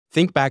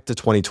Think back to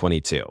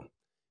 2022.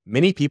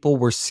 Many people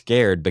were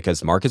scared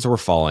because markets were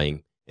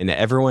falling and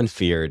everyone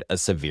feared a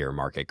severe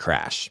market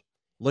crash.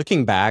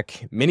 Looking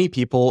back, many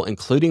people,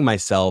 including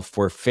myself,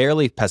 were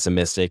fairly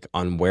pessimistic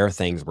on where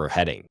things were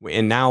heading.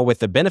 And now, with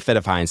the benefit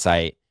of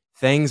hindsight,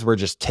 things were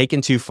just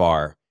taken too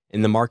far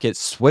and the market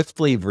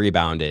swiftly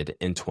rebounded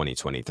in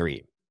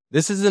 2023.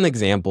 This is an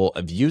example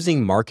of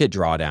using market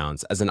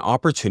drawdowns as an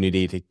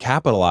opportunity to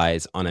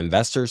capitalize on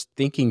investors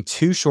thinking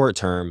too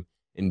short-term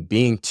and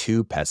being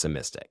too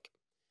pessimistic.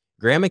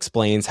 Graham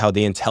explains how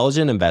the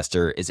intelligent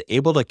investor is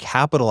able to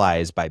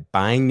capitalize by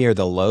buying near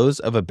the lows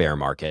of a bear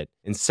market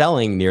and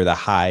selling near the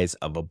highs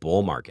of a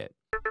bull market.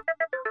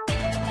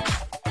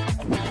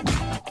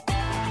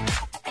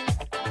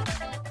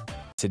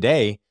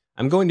 Today,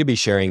 I'm going to be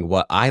sharing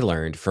what I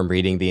learned from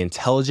reading The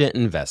Intelligent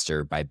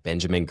Investor by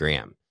Benjamin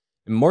Graham,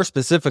 and more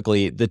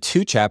specifically, the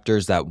 2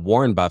 chapters that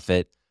Warren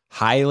Buffett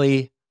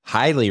highly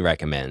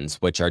recommends,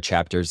 which are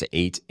chapters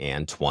 8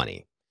 and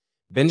 20.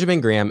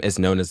 Benjamin Graham is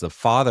known as the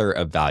father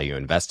of value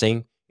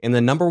investing and the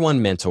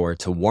 #1 mentor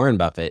to Warren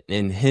Buffett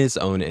in his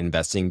own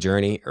investing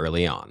journey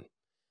early on.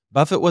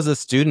 Buffett was a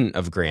student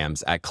of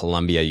Graham's at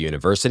Columbia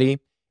University,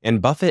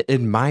 and Buffett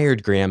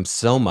admired Graham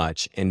so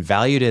much and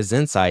valued his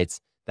insights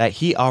that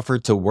he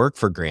offered to work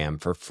for Graham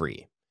for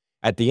free.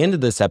 At the end of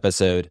this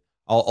episode,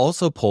 I'll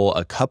also pull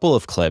a couple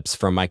of clips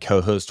from my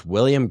co-host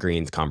William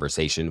Green's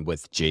conversation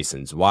with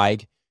Jason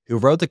Zweig, who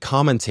wrote the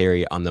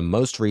commentary on the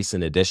most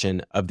recent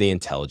edition of The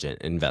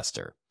Intelligent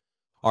Investor.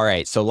 All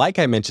right, so like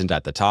I mentioned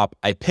at the top,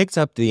 I picked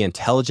up The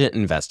Intelligent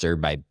Investor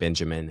by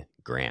Benjamin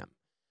Graham.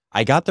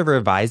 I got the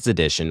revised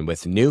edition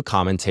with new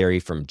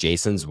commentary from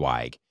Jason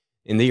Zweig,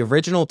 and the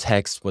original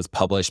text was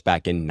published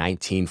back in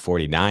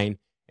 1949,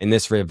 and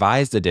this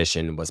revised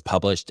edition was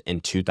published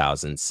in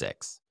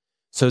 2006.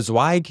 So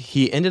Zweig,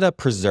 he ended up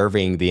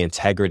preserving the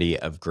integrity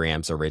of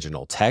Graham's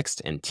original text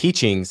and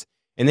teachings,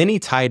 and then he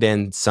tied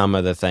in some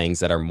of the things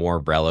that are more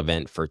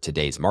relevant for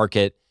today's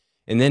market,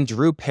 and then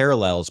drew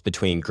parallels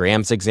between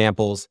Graham's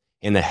examples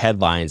and the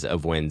headlines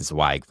of when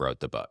Zweig wrote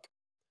the book.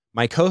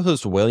 My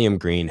co-host William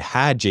Green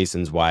had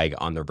Jason Zweig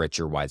on the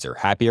Richer, Wiser,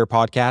 Happier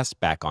podcast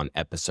back on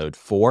episode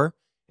 4,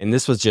 and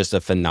this was just a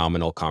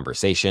phenomenal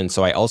conversation,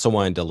 so I also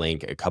wanted to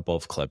link a couple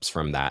of clips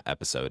from that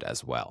episode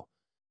as well.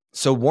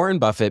 So Warren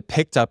Buffett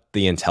picked up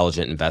The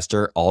Intelligent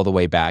Investor all the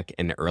way back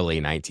in early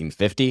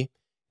 1950,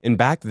 and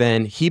back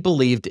then he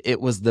believed it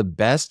was the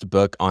best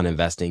book on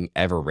investing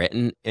ever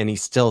written, and he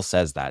still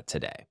says that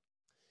today.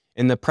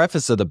 In the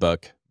preface of the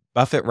book,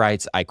 Buffett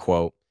writes, I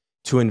quote,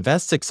 "To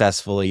invest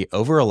successfully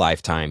over a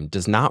lifetime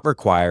does not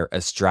require a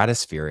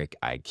stratospheric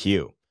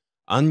IQ,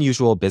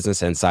 unusual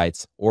business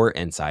insights, or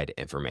inside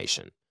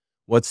information.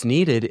 What's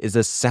needed is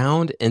a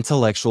sound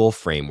intellectual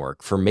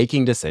framework for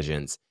making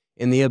decisions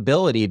and the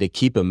ability to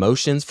keep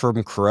emotions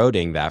from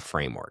corroding that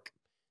framework.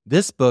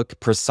 This book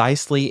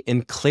precisely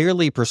and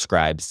clearly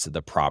prescribes to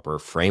the proper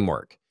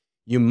framework.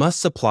 You must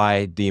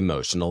supply the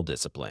emotional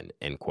discipline,"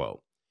 end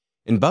quote.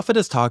 And Buffett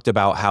has talked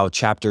about how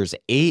chapters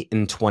 8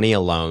 and 20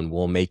 alone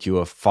will make you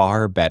a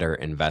far better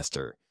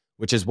investor,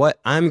 which is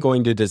what I'm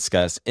going to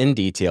discuss in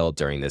detail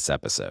during this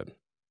episode.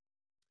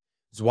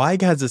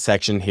 Zweig has a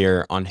section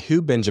here on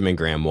who Benjamin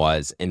Graham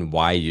was and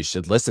why you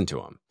should listen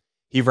to him.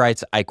 He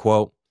writes, I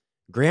quote,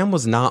 "Graham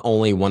was not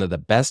only one of the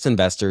best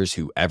investors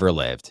who ever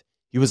lived,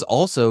 he was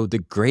also the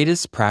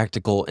greatest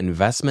practical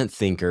investment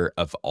thinker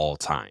of all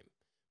time.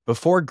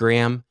 Before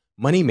Graham,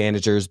 money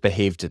managers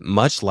behaved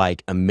much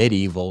like a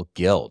medieval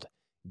guild,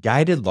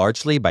 guided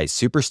largely by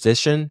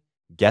superstition,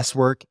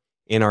 guesswork,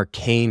 and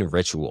arcane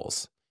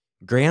rituals.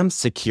 Graham's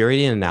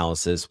security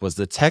analysis was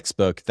the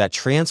textbook that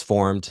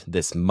transformed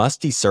this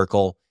musty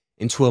circle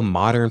into a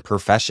modern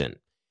profession,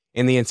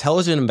 and The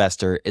Intelligent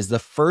Investor is the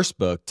first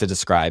book to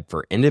describe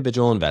for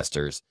individual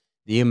investors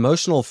the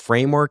emotional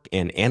framework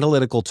and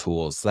analytical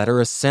tools that are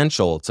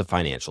essential to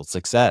financial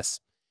success.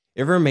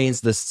 It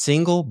remains the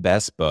single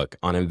best book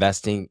on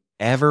investing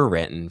ever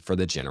written for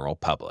the general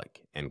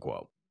public," end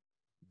quote.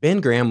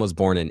 Ben Graham was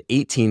born in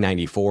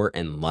 1894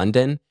 in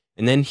London,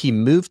 and then he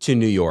moved to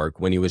New York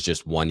when he was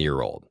just 1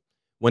 year old.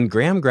 When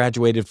Graham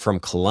graduated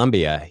from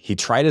Columbia, he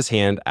tried his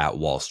hand at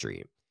Wall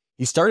Street.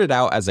 He started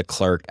out as a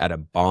clerk at a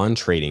bond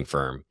trading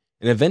firm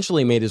and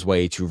eventually made his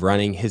way to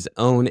running his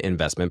own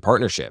investment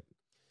partnership.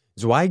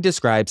 Zweig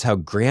describes how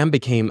Graham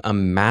became a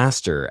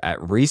master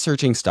at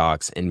researching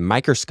stocks in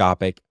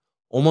microscopic,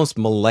 almost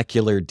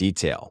molecular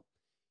detail.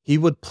 He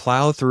would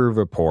plow through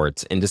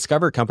reports and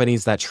discover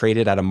companies that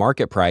traded at a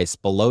market price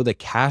below the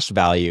cash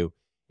value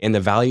and the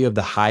value of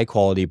the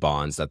high-quality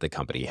bonds that the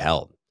company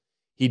held.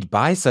 He'd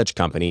buy such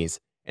companies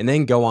and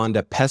then go on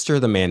to pester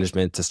the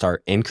management to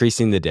start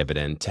increasing the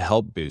dividend to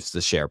help boost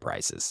the share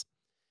prices.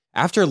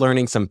 After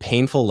learning some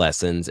painful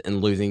lessons and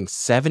losing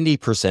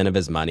 70% of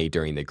his money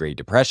during the Great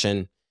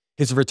Depression,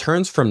 his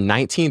returns from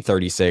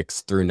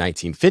 1936 through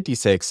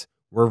 1956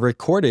 were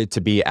recorded to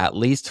be at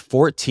least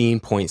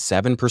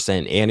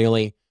 14.7%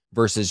 annually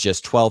versus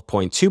just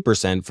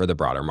 12.2% for the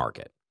broader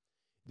market.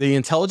 The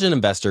Intelligent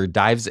Investor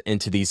dives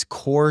into these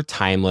core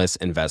timeless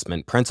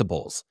investment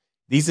principles.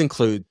 These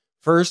include,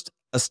 first,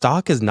 A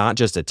stock is not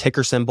just a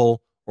ticker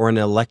symbol or an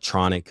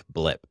electronic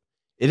blip.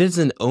 It is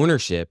an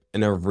ownership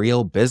in a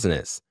real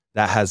business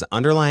that has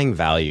underlying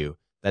value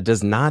that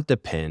does not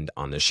depend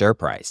on the share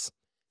price.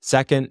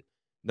 Second,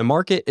 the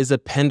market is a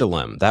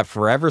pendulum that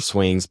forever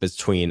swings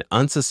between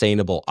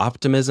unsustainable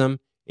optimism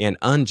and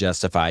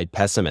unjustified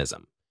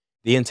pessimism.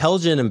 The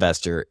intelligent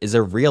investor is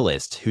a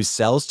realist who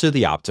sells to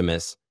the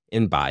optimist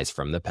and buys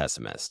from the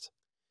pessimist.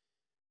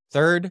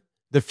 Third,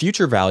 the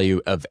future value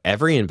of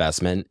every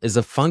investment is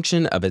a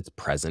function of its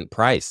present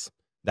price.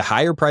 The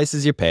higher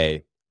prices you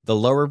pay, the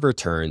lower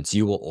returns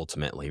you will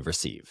ultimately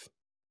receive.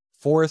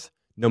 Fourth,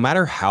 no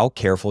matter how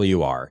careful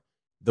you are,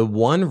 the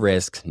one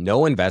risk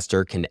no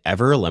investor can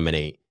ever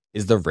eliminate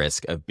is the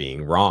risk of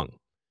being wrong.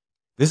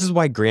 This is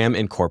why Graham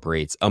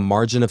incorporates a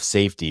margin of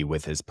safety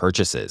with his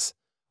purchases.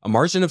 A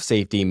margin of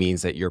safety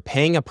means that you're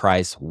paying a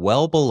price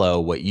well below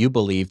what you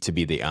believe to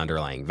be the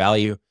underlying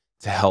value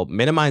to help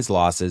minimize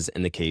losses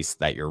in the case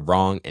that you're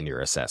wrong in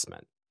your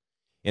assessment.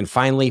 And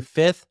finally,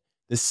 fifth,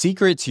 the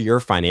secret to your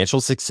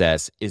financial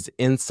success is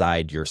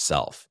inside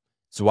yourself.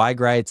 Zweig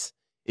writes,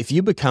 if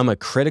you become a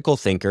critical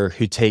thinker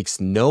who takes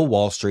no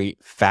Wall Street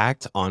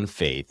fact on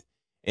faith,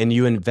 and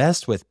you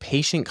invest with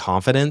patient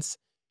confidence,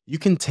 you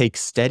can take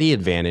steady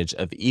advantage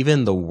of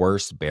even the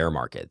worst bear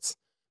markets.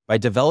 By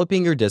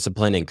developing your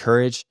discipline and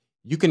courage,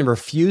 you can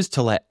refuse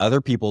to let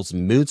other people's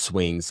mood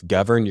swings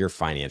govern your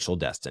financial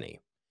destiny.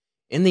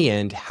 In the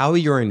end, how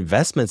your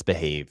investments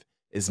behave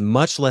is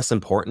much less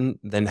important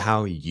than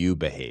how you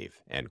behave,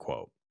 end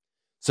quote.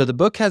 So the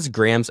book has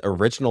Graham's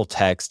original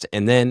text,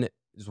 and then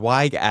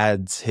Zweig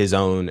adds his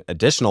own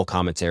additional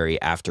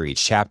commentary after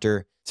each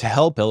chapter to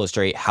help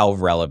illustrate how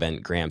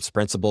relevant Graham's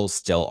principles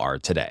still are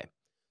today.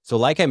 So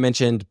like I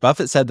mentioned,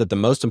 Buffett said that the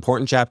most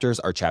important chapters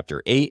are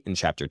chapter 8 and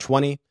chapter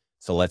 20,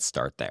 so let's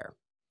start there.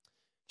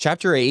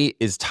 Chapter 8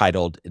 is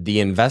titled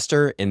The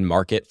Investor in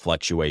Market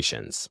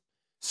Fluctuations.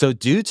 So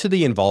due to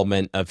the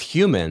involvement of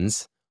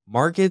humans,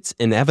 markets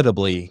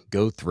inevitably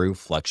go through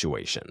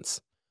fluctuations.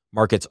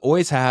 Markets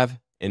always have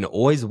and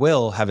always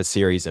will have a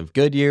series of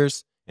good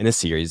years and a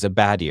series of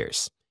bad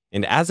years.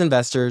 And as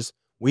investors,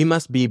 we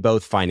must be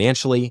both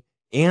financially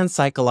and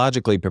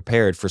psychologically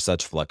prepared for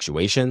such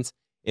fluctuations,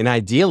 and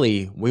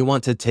ideally, we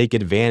want to take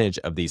advantage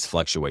of these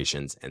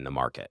fluctuations in the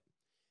market.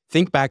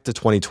 Think back to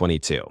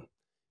 2022.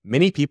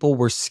 Many people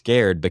were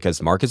scared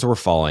because markets were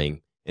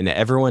falling, and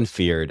everyone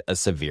feared a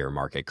severe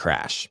market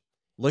crash.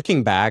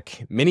 Looking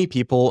back, many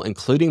people,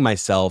 including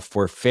myself,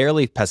 were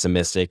fairly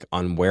pessimistic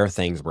on where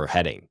things were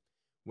heading.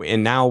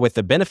 And now, with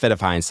the benefit of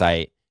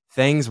hindsight,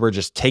 things were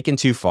just taken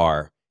too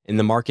far, and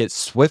the market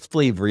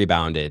swiftly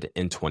rebounded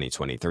in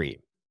 2023.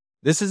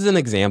 This is an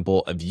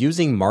example of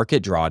using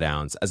market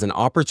drawdowns as an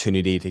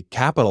opportunity to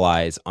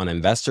capitalize on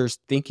investors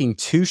thinking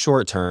too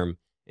short-term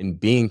and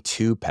being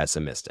too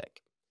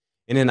pessimistic.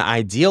 In an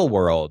ideal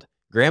world,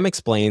 Graham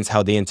explains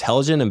how the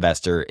intelligent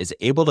investor is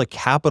able to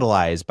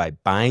capitalize by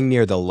buying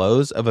near the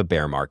lows of a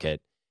bear market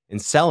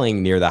and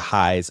selling near the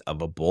highs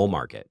of a bull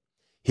market.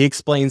 He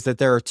explains that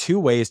there are two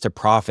ways to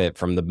profit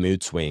from the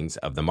mood swings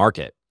of the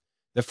market.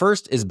 The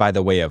first is by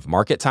the way of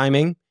market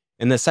timing,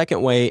 and the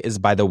second way is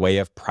by the way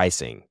of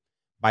pricing.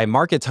 By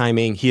market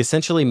timing, he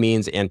essentially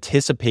means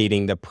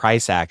anticipating the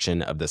price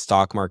action of the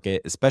stock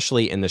market,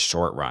 especially in the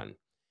short run.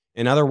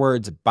 In other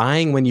words,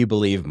 buying when you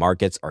believe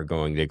markets are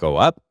going to go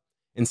up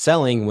and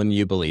selling when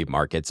you believe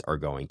markets are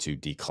going to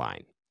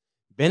decline.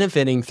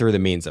 Benefiting through the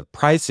means of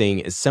pricing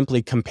is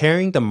simply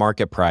comparing the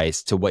market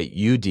price to what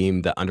you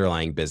deem the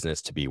underlying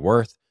business to be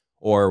worth,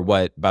 or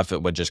what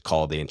Buffett would just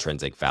call the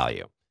intrinsic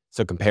value.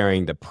 So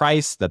comparing the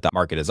price that the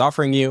market is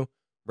offering you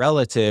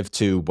relative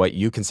to what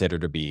you consider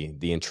to be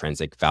the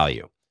intrinsic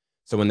value.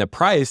 So when the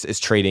price is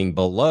trading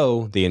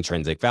below the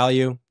intrinsic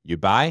value, you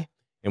buy,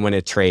 and when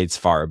it trades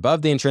far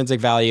above the intrinsic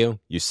value,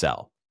 you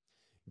sell.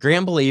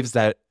 Graham believes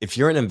that if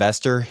you're an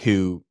investor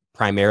who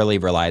primarily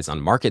relies on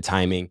market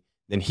timing,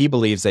 then he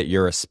believes that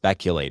you're a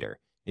speculator,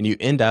 and you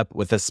end up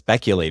with a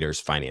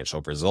speculator's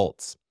financial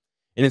results.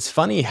 And it's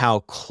funny how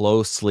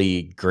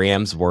closely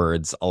Graham's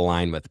words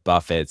align with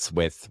Buffett's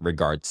with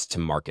regards to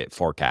market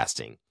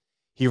forecasting.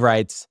 He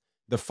writes,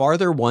 "The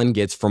farther one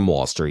gets from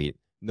Wall Street,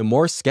 the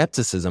more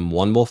skepticism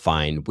one will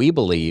find, we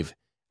believe,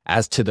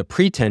 as to the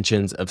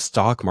pretensions of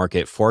stock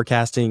market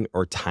forecasting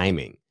or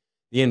timing.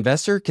 The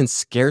investor can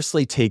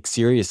scarcely take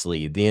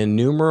seriously the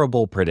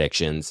innumerable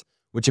predictions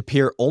which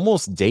appear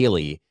almost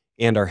daily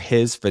and are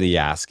his for the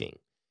asking.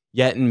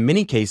 Yet in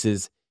many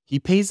cases, he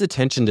pays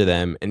attention to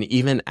them and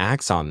even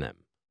acts on them.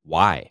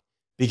 Why?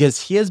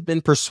 Because he has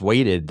been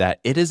persuaded that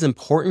it is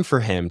important for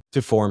him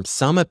to form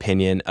some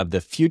opinion of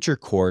the future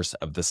course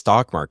of the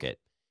stock market,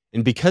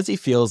 and because he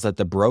feels that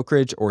the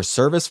brokerage or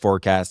service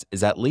forecast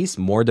is at least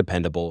more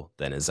dependable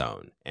than his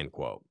own." End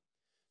quote.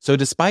 So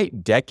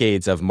despite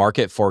decades of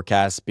market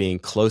forecasts being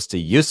close to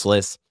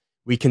useless,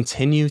 we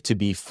continue to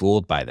be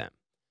fooled by them.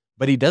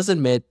 But he does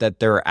admit that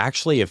there are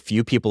actually a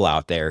few people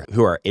out there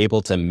who are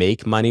able to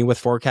make money with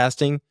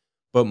forecasting,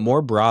 but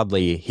more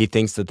broadly, he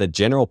thinks that the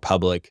general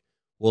public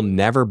will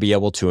never be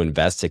able to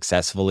invest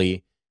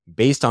successfully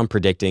based on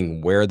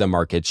predicting where the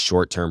market's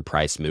short-term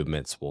price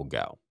movements will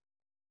go.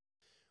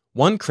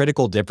 One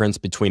critical difference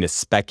between a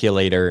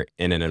speculator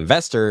and an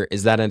investor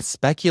is that a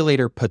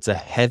speculator puts a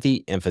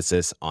heavy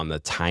emphasis on the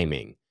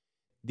timing.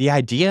 The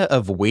idea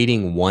of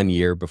waiting 1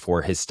 year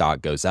before his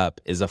stock goes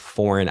up is a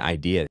foreign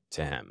idea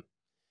to him.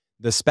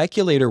 The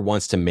speculator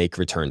wants to make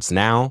returns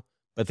now,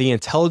 but the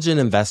intelligent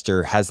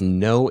investor has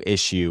no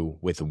issue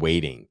with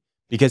waiting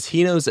because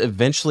he knows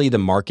eventually the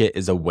market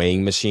is a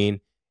weighing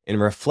machine and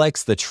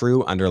reflects the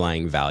true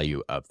underlying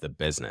value of the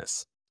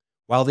business.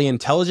 While the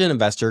intelligent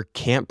investor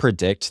can't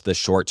predict the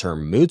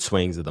short-term mood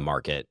swings of the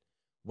market,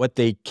 what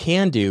they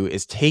can do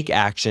is take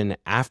action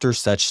after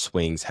such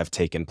swings have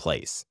taken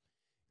place.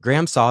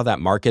 Graham saw that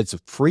markets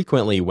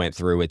frequently went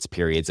through its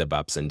periods of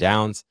ups and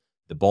downs,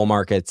 the bull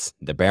markets,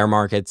 the bear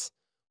markets.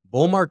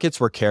 Bull markets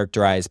were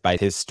characterized by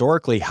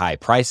historically high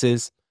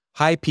prices,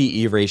 high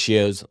PE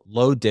ratios,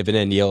 low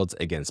dividend yields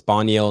against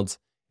bond yields,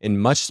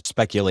 and much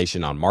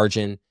speculation on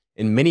margin,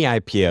 and many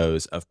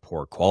IPOs of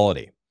poor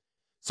quality.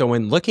 So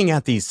when looking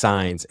at these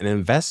signs, an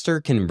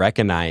investor can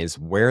recognize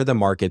where the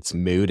market's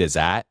mood is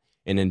at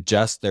and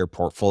adjust their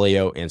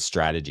portfolio and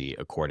strategy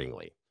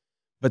accordingly.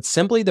 But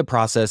simply the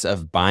process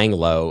of buying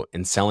low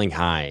and selling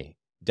high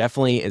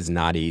definitely is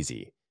not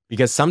easy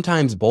because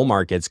sometimes bull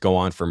markets go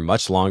on for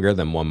much longer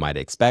than one might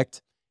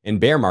expect, and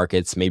bear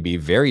markets may be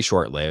very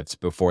short-lived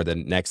before the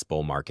next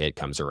bull market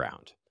comes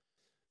around.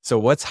 So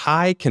what's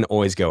high can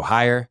always go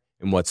higher,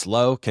 and what's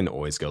low can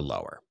always go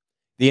lower.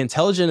 The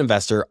intelligent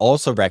investor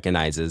also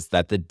recognizes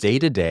that the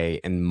day-to-day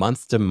and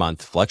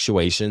month-to-month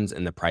fluctuations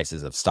in the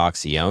prices of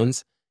stocks he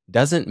owns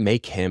doesn't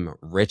make him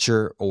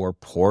richer or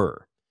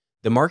poorer.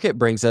 The market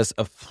brings us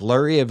a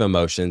flurry of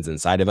emotions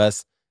inside of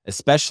us,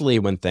 especially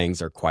when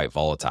things are quite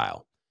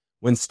volatile.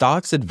 When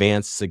stocks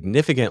advance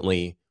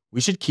significantly, we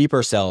should keep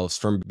ourselves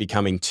from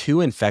becoming too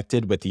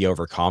infected with the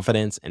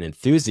overconfidence and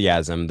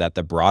enthusiasm that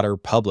the broader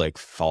public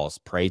falls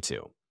prey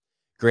to.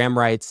 Graham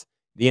writes,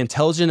 "The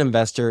intelligent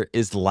investor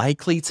is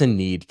likely to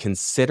need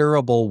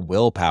considerable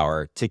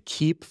willpower to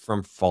keep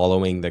from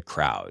following the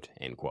crowd,"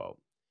 end quote.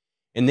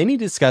 And then he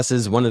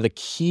discusses one of the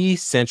key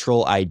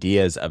central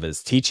ideas of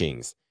his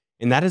teachings,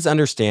 and that is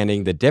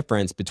understanding the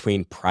difference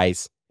between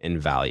price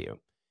and value.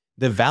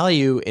 The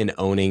value in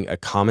owning a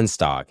common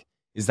stock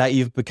is that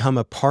you've become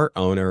a part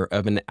owner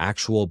of an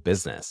actual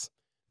business.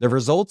 The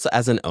results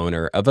as an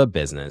owner of a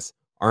business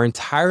are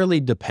entirely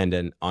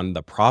dependent on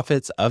the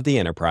profits of the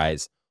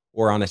enterprise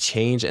or on a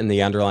change in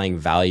the underlying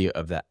value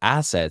of the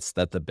assets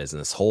that the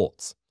business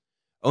holds.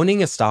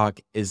 Owning a stock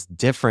is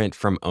different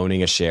from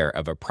owning a share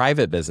of a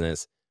private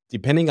business,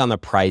 depending on the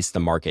price the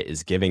market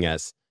is giving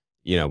us,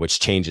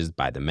 which changes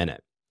by the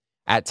minute.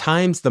 At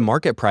times, the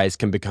market price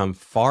can become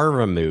far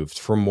removed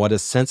from what a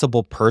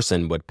sensible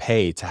person would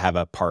pay to have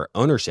a part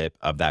ownership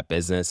of that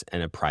business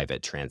in a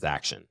private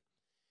transaction.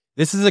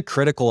 This is a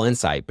critical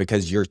insight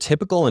because your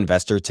typical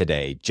investor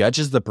today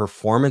judges the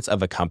performance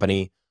of a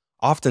company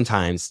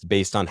oftentimes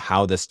based on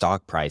how the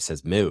stock price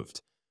has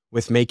moved,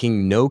 with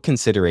making no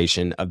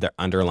consideration of the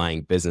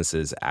underlying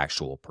business's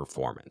actual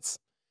performance.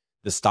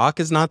 The stock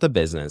is not the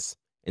business,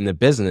 and the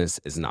business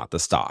is not the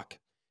stock.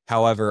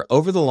 However,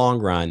 over the long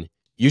run,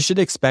 you should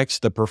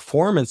expect the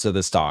performance of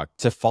the stock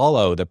to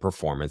follow the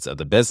performance of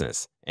the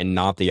business and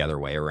not the other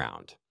way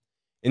around.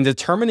 In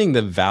determining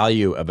the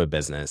value of a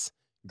business,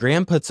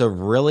 Graham puts a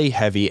really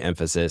heavy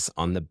emphasis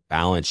on the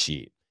balance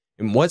sheet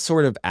and what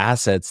sort of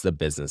assets the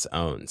business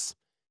owns.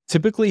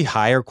 Typically,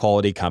 higher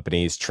quality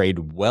companies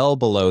trade well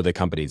below the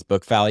company's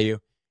book value,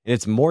 and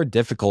it's more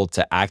difficult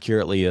to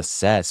accurately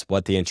assess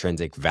what the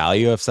intrinsic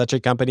value of such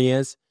a company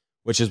is,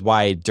 which is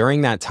why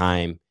during that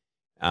time,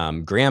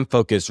 Graham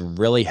focused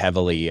really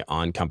heavily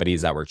on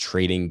companies that were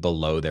trading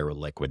below their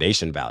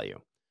liquidation value.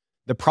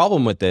 The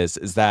problem with this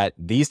is that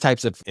these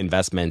types of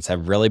investments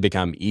have really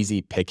become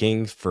easy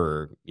picking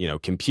for,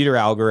 computer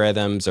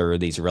algorithms or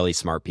these really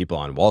smart people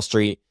on Wall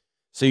Street.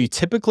 So you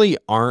typically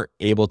aren't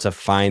able to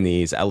find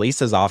these at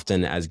least as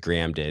often as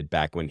Graham did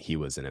back when he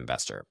was an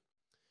investor.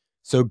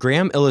 So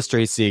Graham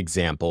illustrates the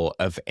example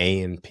of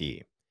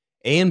A&P.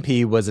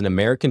 A&P was an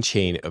American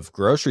chain of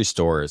grocery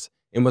stores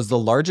and was the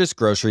largest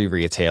grocery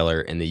retailer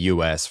in the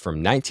US from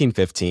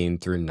 1915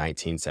 through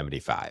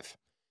 1975.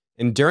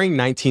 And during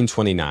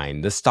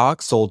 1929, the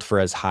stock sold for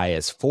as high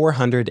as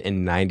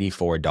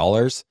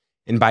 $494,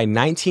 and by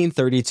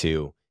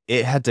 1932,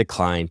 it had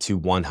declined to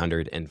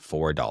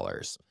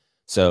 $104.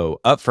 So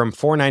up from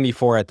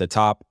 $494 at the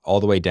top, all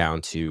the way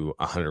down to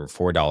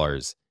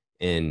 $104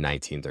 in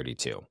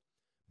 1932.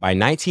 By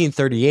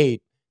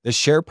 1938, the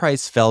share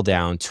price fell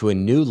down to a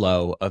new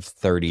low of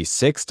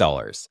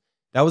 $36.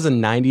 That was a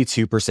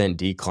 92%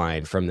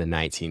 decline from the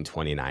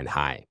 1929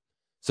 high.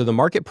 So the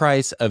market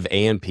price of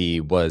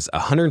A&P was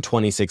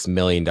 $126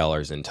 million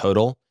in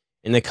total,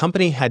 and the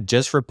company had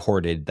just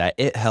reported that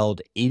it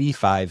held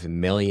 $85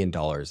 million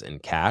in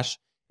cash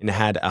and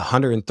had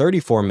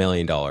 $134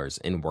 million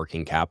in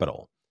working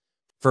capital.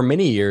 For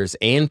many years,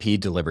 A&P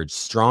delivered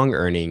strong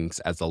earnings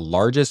as the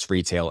largest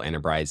retail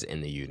enterprise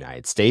in the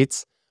United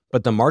States,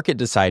 but the market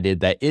decided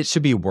that it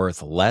should be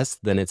worth less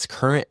than its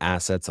current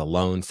assets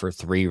alone for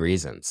three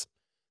reasons.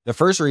 The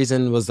first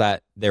reason was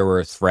that there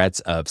were threats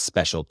of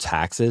special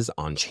taxes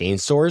on chain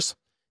stores.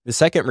 The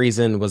second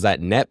reason was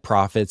that net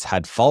profits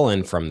had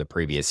fallen from the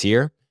previous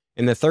year.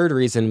 And the third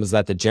reason was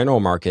that the general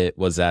market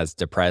was as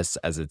depressed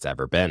as it's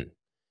ever been.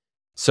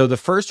 So the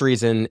first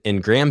reason,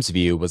 in Graham's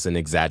view, was an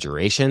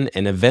exaggeration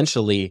and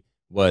eventually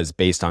was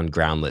based on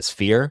groundless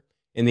fear.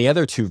 And the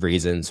other two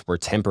reasons were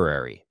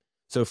temporary.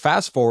 So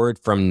fast forward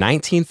from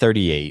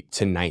 1938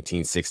 to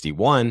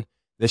 1961,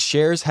 the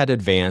shares had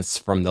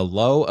advanced from the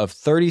low of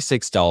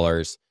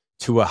 $36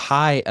 to a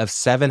high of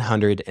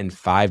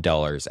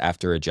 $705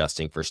 after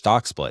adjusting for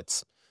stock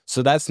splits.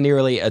 So that's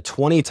nearly a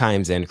 20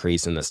 times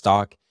increase in the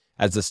stock,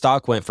 as the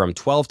stock went from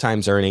 12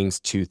 times earnings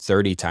to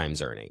 30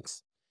 times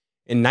earnings.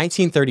 In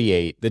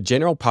 1938, the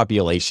general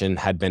population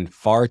had been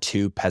far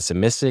too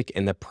pessimistic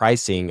in the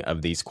pricing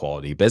of these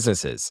quality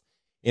businesses.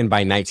 And by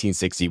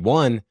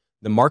 1961,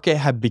 the market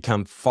had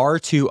become far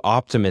too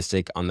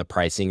optimistic on the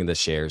pricing of the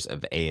shares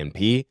of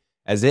A&P,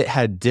 as it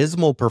had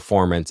dismal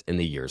performance in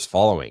the years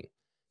following.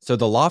 So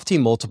the lofty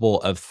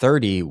multiple of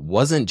 30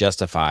 wasn't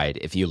justified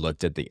if you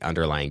looked at the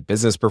underlying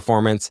business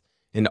performance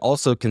and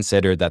also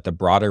considered that the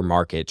broader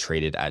market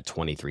traded at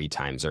 23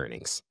 times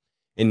earnings.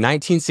 In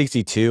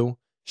 1962,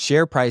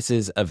 share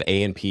prices of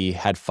A&P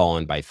had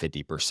fallen by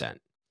 50%.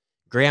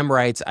 Graham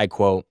writes, I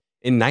quote,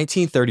 "In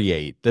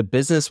 1938, the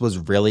business was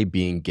really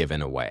being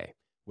given away,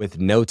 with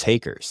no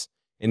takers.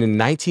 And in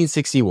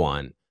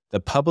 1961, the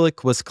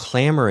public was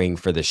clamoring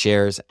for the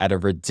shares at a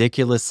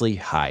ridiculously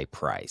high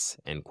price."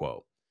 End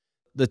quote.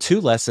 The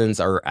two lessons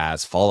are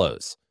as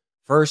follows.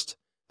 First,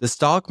 the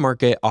stock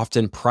market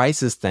often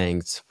prices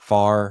things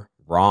far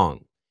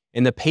wrong,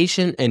 and the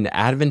patient and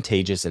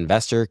advantageous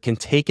investor can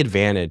take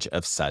advantage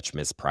of such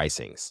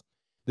mispricings.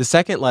 The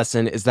second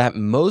lesson is that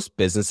most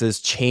businesses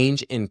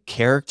change in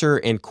character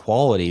and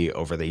quality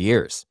over the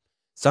years,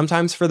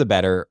 sometimes for the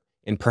better,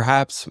 and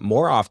perhaps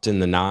more often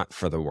than not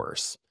for the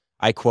worse.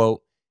 I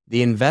quote,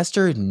 "The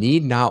investor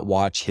need not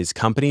watch his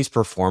company's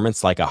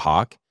performance like a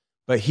hawk,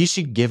 but he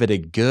should give it a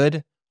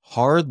good,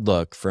 hard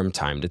look from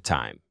time to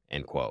time."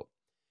 End quote.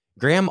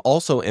 Graham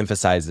also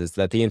emphasizes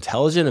that the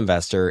intelligent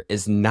investor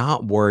is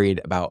not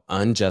worried about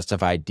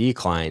unjustified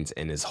declines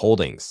in his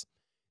holdings.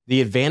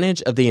 The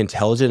advantage of the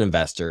intelligent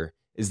investor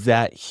is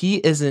that he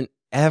isn't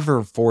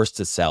ever forced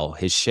to sell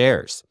his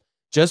shares.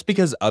 Just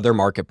because other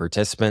market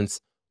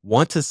participants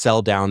want to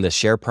sell down the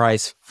share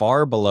price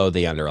far below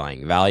the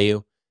underlying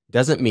value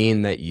doesn't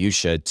mean that you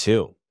should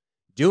too.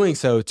 Doing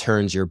so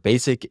turns your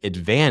basic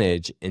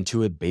advantage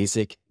into a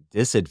basic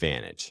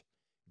disadvantage.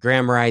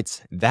 Graham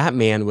writes, that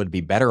man would be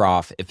better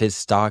off if his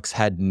stocks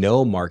had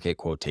no market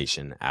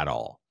quotation at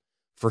all,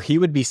 for he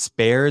would be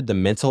spared the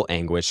mental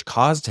anguish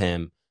caused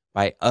him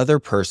by other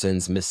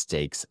persons'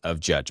 mistakes of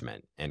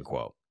judgment. End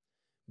quote.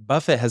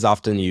 Buffett has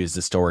often used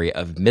the story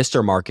of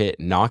Mr. Market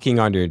knocking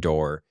on your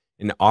door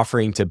and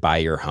offering to buy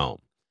your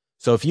home.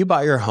 So if you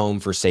bought your home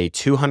for, say,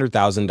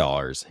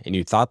 $200,000 and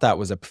you thought that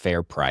was a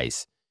fair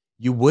price,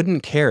 you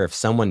wouldn't care if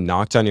someone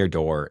knocked on your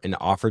door and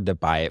offered to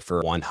buy it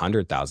for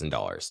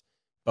 $100,000.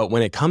 But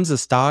when it comes to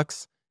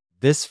stocks,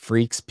 this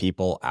freaks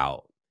people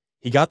out.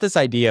 He got this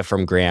idea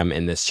from Graham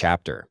in this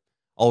chapter.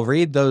 I'll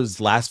read those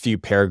last few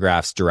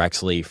paragraphs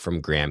directly from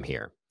Graham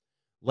here.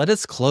 Let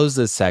us close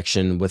this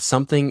section with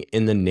something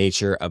in the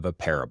nature of a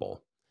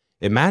parable.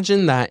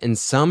 Imagine that in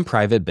some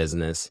private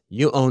business,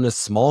 you own a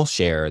small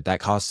share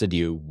that costed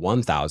you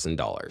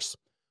 $1,000.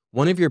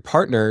 One of your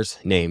partners,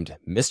 named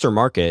Mr.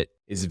 Market,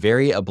 is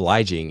very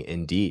obliging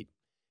indeed.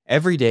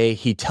 Every day,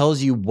 he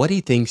tells you what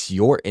he thinks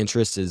your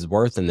interest is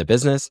worth in the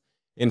business,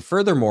 and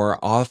furthermore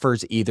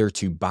offers either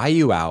to buy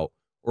you out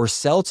or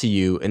sell to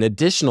you an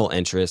additional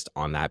interest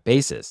on that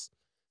basis.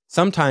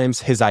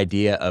 Sometimes his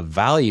idea of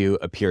value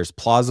appears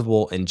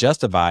plausible and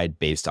justified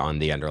based on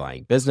the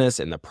underlying business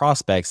and the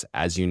prospects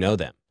as you know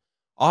them.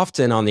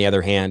 Often, on the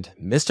other hand,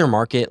 Mr.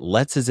 Market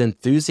lets his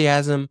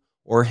enthusiasm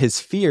or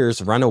his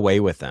fears run away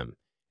with him,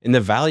 and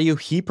the value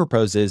he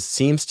proposes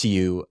seems to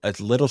you a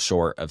little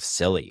short of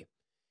silly.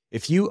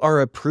 If you are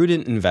a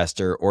prudent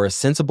investor or a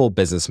sensible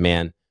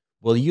businessman,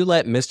 will you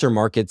let Mr.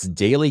 Market's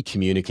daily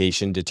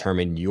communication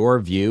determine your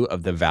view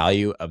of the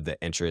value of the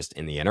interest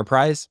in the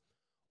enterprise?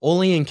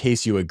 Only in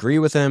case you agree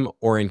with him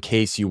or in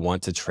case you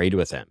want to trade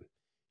with him.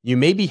 You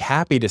may be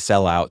happy to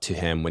sell out to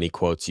him when he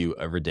quotes you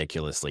a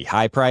ridiculously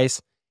high price,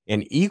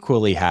 and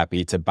equally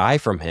happy to buy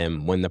from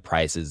him when the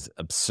price is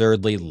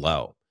absurdly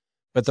low.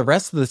 But the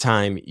rest of the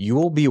time, you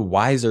will be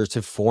wiser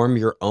to form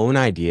your own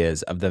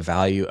ideas of the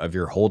value of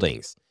your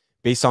holdings,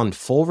 based on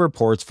full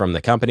reports from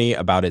the company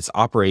about its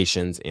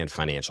operations and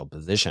financial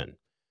position.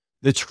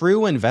 The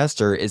true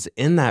investor is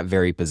in that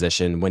very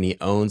position when he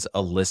owns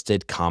a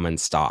listed common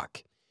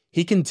stock.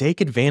 He can take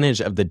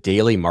advantage of the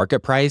daily market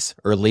price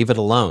or leave it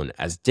alone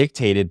as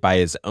dictated by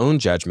his own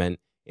judgment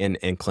and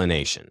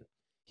inclination.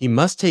 He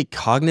must take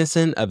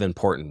cognizance of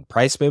important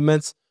price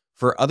movements,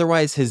 for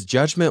otherwise his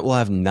judgment will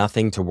have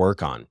nothing to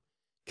work on.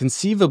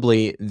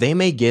 Conceivably, they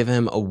may give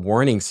him a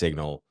warning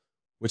signal,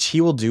 which he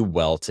will do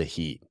well to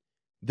heed.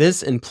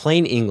 This, in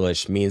plain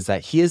English, means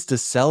that he is to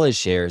sell his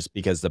shares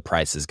because the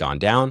price has gone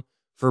down,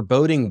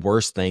 foreboding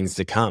worse things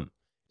to come.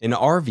 In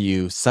our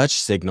view, such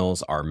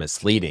signals are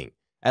misleading,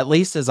 at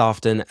least as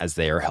often as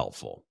they are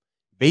helpful.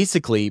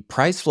 Basically,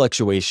 price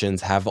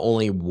fluctuations have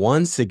only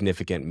one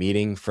significant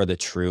meaning for the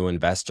true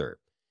investor.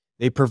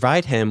 They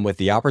provide him with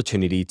the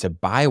opportunity to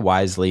buy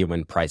wisely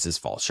when prices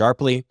fall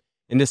sharply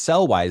and to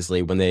sell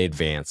wisely when they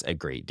advance a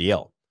great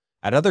deal.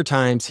 At other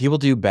times, he will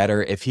do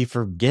better if he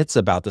forgets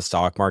about the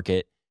stock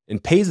market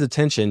and pays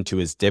attention to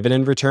his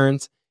dividend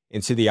returns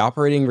and to the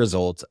operating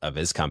results of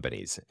his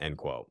companies. End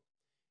quote.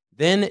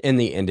 Then, in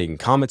the ending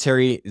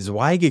commentary,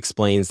 Zweig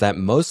explains that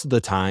most of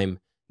the time,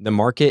 the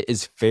market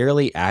is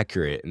fairly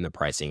accurate in the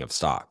pricing of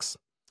stocks.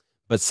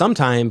 But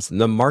sometimes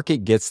the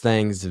market gets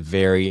things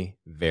very,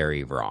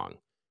 very wrong,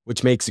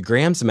 which makes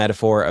Graham's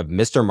metaphor of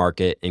Mr.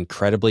 Market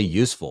incredibly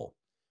useful.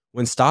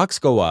 When stocks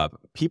go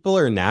up, people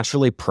are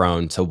naturally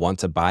prone to want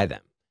to buy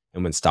them.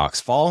 And when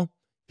stocks fall,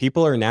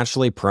 people are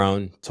naturally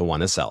prone to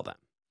want to sell them.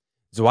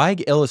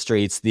 Zweig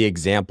illustrates the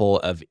example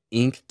of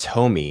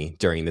Inktomi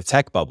during the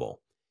tech bubble.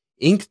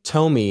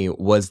 Inktomi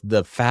was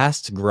the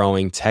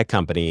fast-growing tech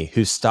company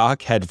whose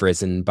stock had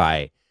risen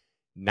by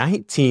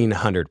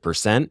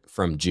 1,900%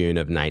 from June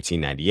of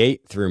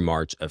 1998 through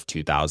March of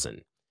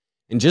 2000.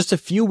 In just a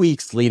few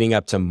weeks leading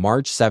up to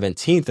March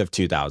 17th of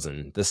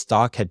 2000, the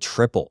stock had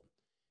tripled.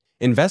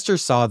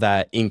 Investors saw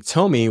that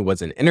Inktomi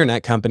was an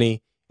internet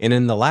company, and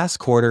in the last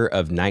quarter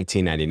of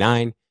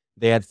 1999,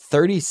 they had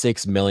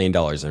 $36 million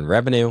in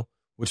revenue,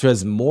 which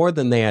was more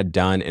than they had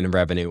done in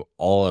revenue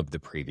all of the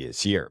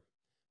previous year.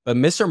 But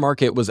Mr.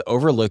 Market was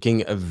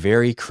overlooking a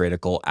very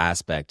critical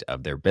aspect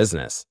of their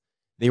business.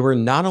 They were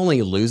not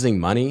only losing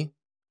money,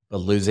 but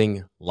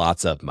losing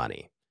lots of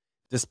money.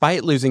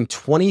 Despite losing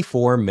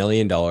 $24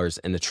 million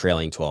in the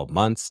trailing 12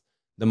 months,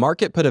 the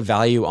market put a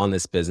value on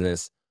this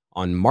business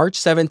on March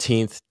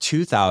 17th,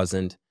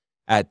 2000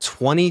 at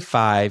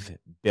 $25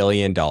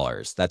 billion.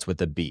 That's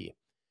with a B.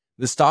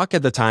 The stock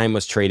at the time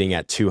was trading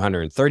at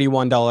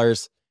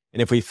 $231.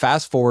 And if we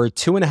fast forward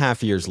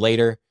 2.5 years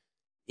later,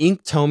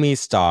 Inktomi's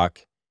stock,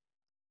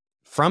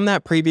 from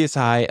that previous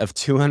high of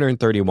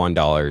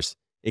 $231,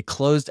 it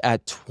closed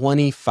at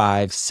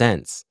 25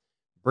 cents,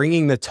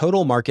 bringing the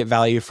total market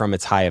value from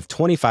its high of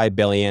 $25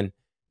 billion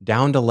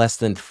down to less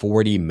than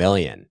 $40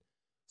 million.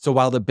 So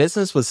while the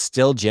business was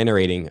still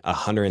generating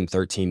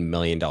 $113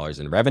 million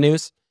in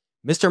revenues,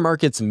 Mr.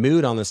 Market's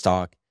mood on the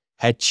stock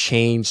had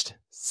changed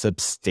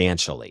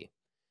substantially.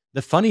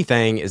 The funny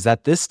thing is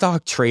that this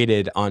stock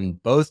traded on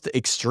both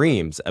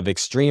extremes of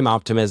extreme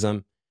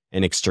optimism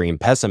and extreme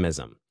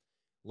pessimism.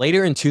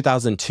 Later in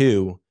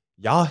 2002,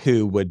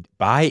 Yahoo would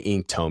buy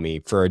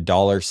Inktomi for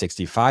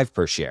 $1.65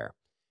 per share.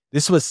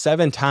 This was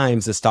 7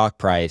 times the stock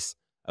price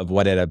of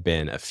what it had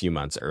been a few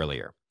months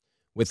earlier.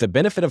 With the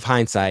benefit of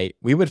hindsight,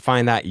 we would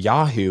find that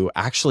Yahoo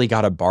actually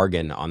got a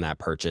bargain on that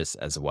purchase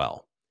as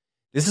well.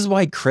 This is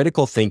why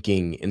critical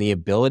thinking and the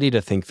ability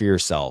to think for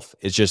yourself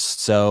is just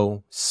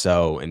so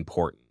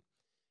important.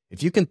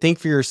 If you can think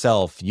for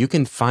yourself, you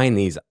can find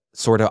these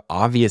sort of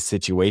obvious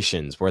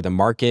situations where the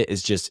market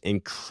is just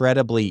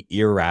incredibly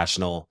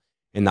irrational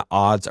and the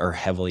odds are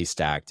heavily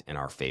stacked in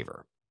our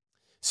favor.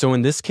 So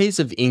in this case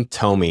of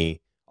Inktomi,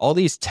 all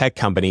these tech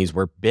companies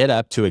were bid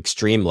up to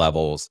extreme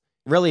levels.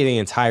 Really, the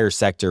entire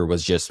sector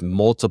was just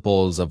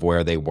multiples of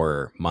where they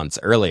were months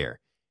earlier.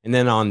 And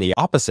then on the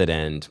opposite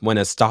end, when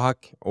a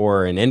stock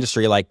or an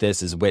industry like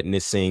this is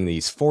witnessing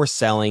these forced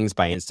sellings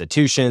by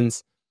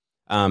institutions,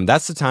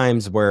 that's the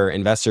times where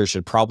investors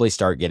should probably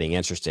start getting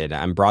interested.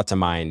 I'm brought to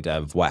mind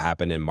of what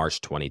happened in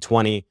March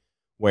 2020,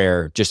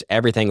 where just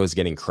everything was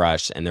getting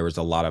crushed and there was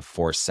a lot of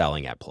forced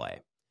selling at play.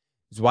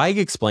 Zweig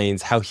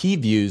explains how he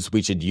views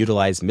we should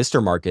utilize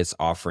Mr. Market's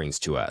offerings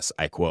to us.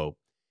 I quote,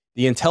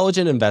 "The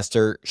intelligent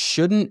investor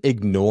shouldn't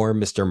ignore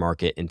Mr.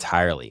 Market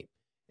entirely.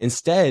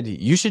 Instead,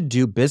 you should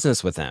do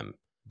business with him,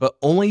 but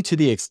only to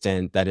the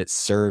extent that it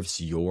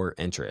serves your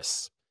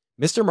interests.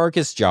 Mr.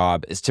 Market's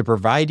job is to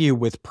provide you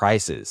with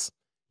prices.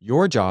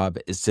 Your job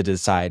is to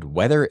decide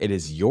whether it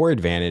is your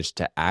advantage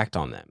to act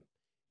on them.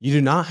 You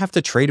do not have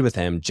to trade with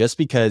him just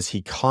because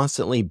he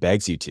constantly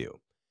begs you to.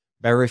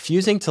 By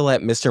refusing to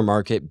let Mr.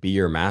 Market be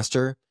your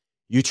master,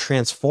 you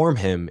transform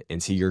him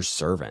into your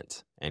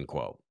servant." End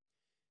quote.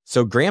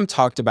 So Graham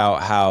talked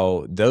about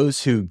how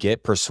those who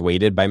get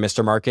persuaded by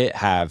Mr. Market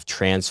have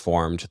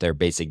transformed their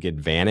basic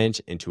advantage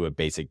into a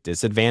basic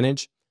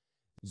disadvantage.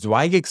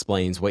 Zweig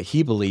explains what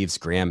he believes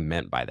Graham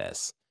meant by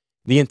this.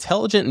 The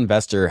intelligent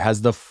investor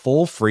has the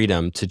full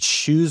freedom to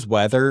choose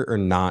whether or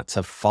not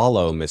to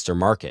follow Mr.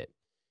 Market.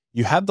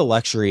 You have the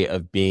luxury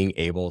of being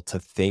able to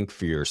think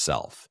for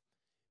yourself.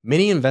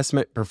 Many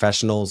investment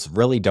professionals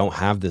really don't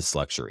have this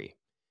luxury.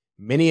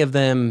 Many of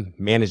them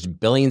manage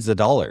billions of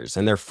dollars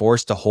and they're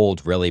forced to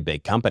hold really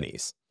big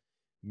companies.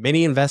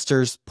 Many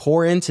investors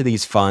pour into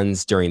these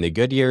funds during the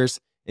good years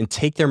and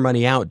take their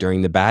money out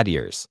during the bad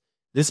years.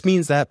 This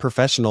means that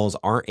professionals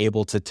aren't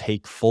able to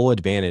take full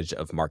advantage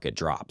of market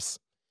drops.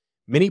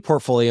 Many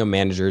portfolio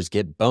managers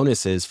get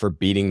bonuses for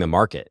beating the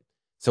market.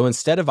 So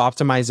instead of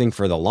optimizing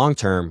for the long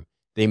term,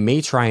 they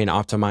may try and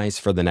optimize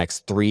for the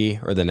next 3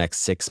 or the next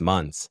 6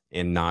 months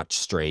and not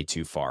stray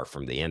too far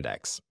from the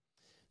index.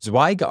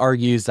 Zweig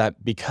argues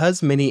that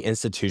because many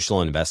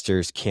institutional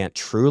investors can't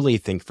truly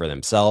think for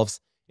themselves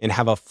and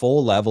have a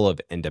full level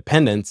of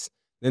independence,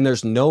 then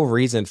there's no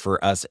reason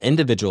for us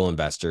individual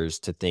investors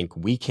to think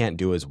we can't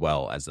do as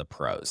well as the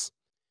pros.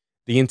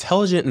 The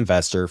intelligent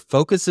investor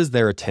focuses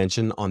their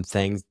attention on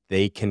things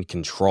they can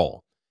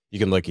control. You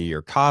can look at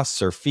your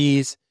costs or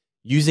fees,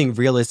 using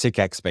realistic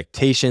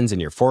expectations in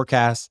your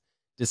forecast,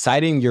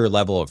 deciding your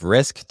level of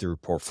risk through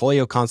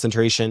portfolio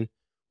concentration,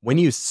 when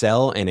you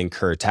sell and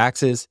incur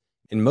taxes,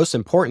 and most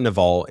important of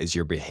all is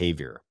your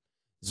behavior.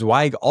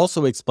 Zweig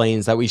also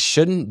explains that we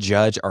shouldn't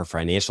judge our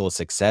financial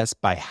success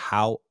by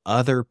how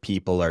other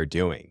people are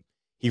doing.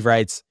 He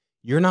writes,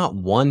 "You're not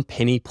one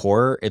penny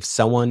poorer if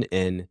someone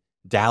in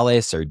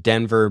Dallas or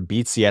Denver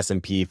beats the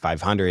S&P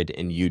 500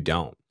 and you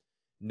don't.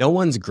 No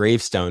one's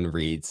gravestone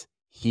reads,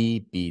 'He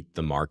beat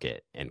the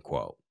market,'" end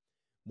quote.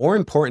 More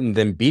important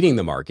than beating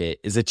the market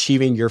is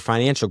achieving your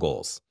financial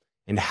goals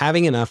and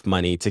having enough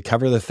money to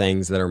cover the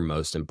things that are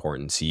most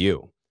important to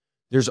you.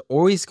 There's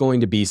always going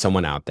to be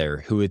someone out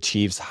there who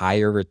achieves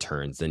higher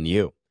returns than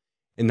you.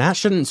 And that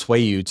shouldn't sway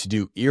you to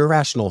do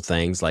irrational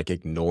things like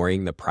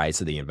ignoring the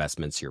price of the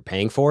investments you're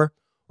paying for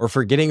or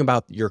forgetting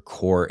about your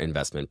core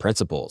investment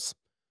principles.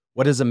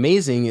 What is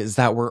amazing is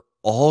that we're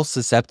all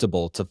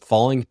susceptible to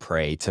falling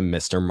prey to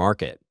Mr.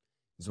 Market.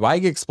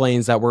 Zweig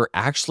explains that we're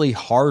actually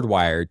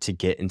hardwired to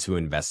get into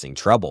investing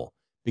trouble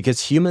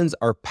because humans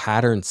are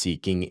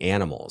pattern-seeking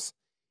animals.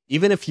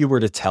 Even if you were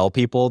to tell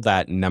people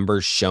that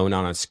numbers shown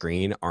on a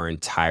screen are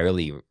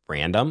entirely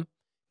random,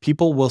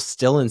 people will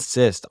still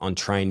insist on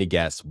trying to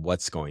guess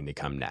what's going to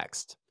come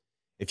next.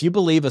 If you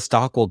believe a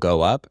stock will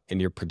go up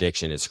and your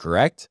prediction is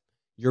correct,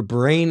 your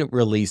brain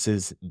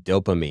releases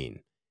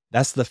dopamine.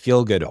 That's the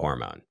feel-good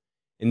hormone.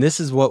 And this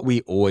is what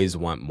we always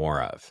want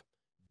more of.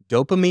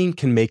 Dopamine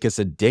can make us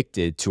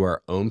addicted to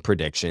our own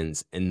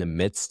predictions in the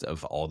midst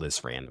of all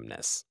this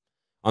randomness.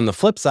 On the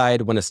flip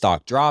side, when a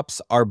stock drops,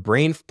 our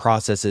brain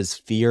processes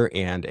fear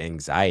and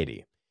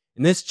anxiety,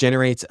 and this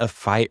generates a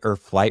fight or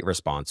flight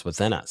response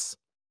within us.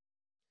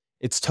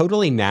 It's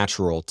totally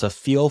natural to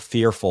feel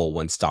fearful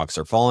when stocks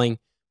are falling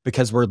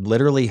because we're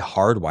literally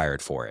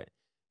hardwired for it,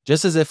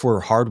 just as if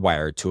we're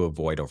hardwired to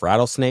avoid a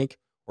rattlesnake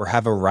or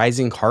have a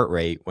rising heart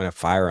rate when a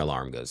fire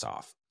alarm goes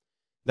off.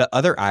 The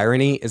other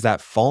irony is that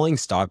falling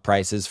stock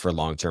prices for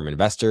long-term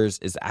investors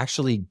is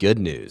actually good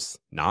news,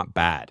 not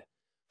bad.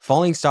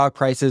 Falling stock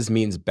prices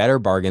means better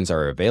bargains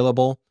are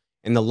available,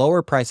 and the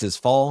lower prices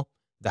fall,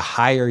 the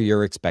higher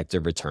your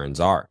expected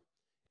returns are.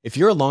 If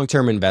you're a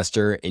long-term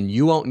investor and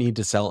you won't need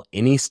to sell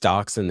any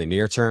stocks in the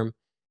near term,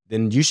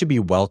 then you should be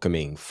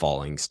welcoming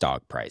falling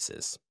stock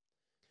prices.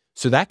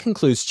 So that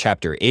concludes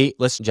Chapter 8.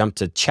 Let's jump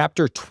to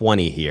Chapter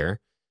 20 here.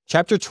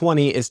 Chapter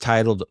 20 is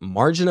titled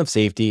Margin of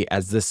Safety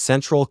as the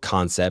Central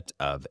Concept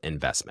of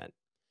Investment.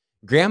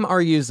 Graham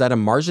argues that a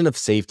margin of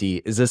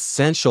safety is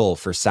essential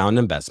for sound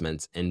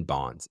investments in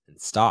bonds and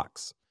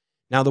stocks.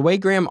 Now, the way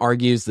Graham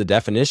argues the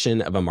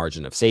definition of a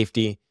margin of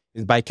safety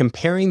is by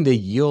comparing the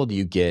yield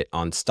you get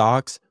on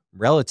stocks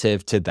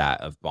relative to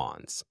that of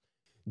bonds.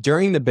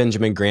 During the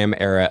Benjamin Graham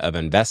era of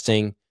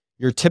investing,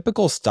 your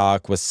typical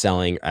stock was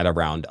selling at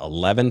around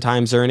 11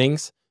 times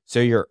earnings, so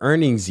your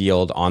earnings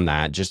yield on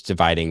that, just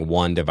dividing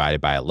 1 divided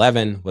by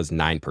 11, was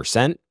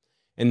 9%.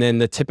 And then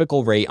the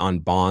typical rate on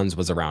bonds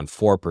was around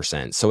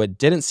 4%. So it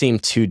didn't seem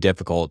too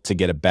difficult to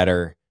get a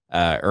better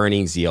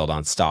earnings yield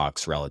on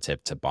stocks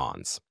relative to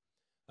bonds.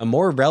 A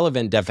more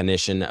relevant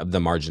definition of the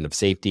margin of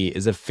safety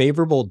is a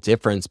favorable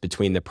difference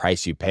between the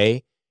price you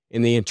pay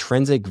and the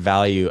intrinsic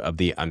value of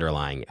the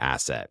underlying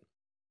asset.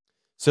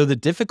 So the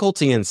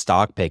difficulty in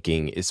stock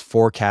picking is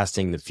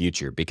forecasting the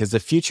future because the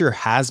future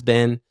has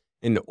been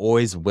and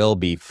always will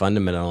be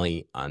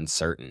fundamentally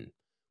uncertain.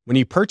 When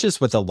you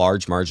purchase with a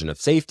large margin of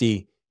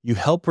safety, you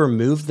help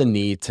remove the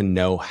need to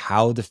know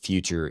how the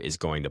future is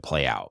going to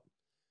play out.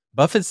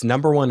 Buffett's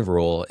 #1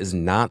 rule is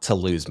not to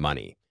lose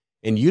money,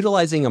 and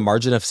utilizing a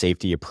margin of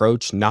safety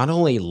approach not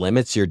only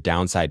limits your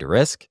downside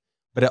risk,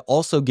 but it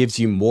also gives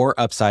you more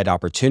upside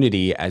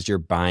opportunity as you're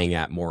buying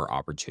at more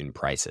opportune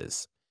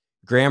prices.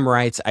 Graham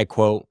writes, I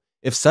quote,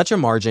 "If such a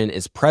margin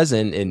is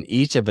present in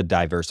each of a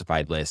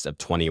diversified list of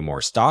 20 or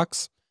more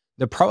stocks,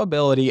 the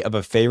probability of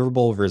a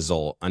favorable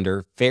result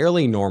under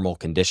fairly normal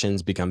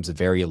conditions becomes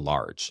very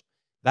large.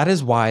 That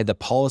is why the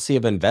policy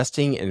of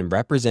investing in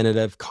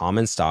representative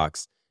common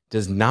stocks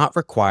does not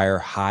require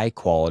high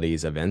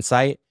qualities of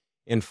insight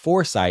and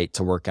foresight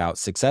to work out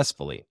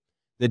successfully.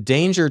 The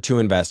danger to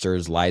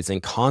investors lies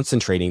in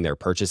concentrating their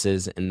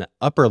purchases in the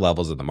upper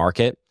levels of the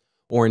market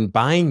or in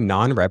buying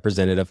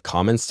non-representative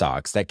common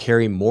stocks that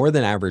carry more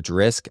than average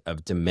risk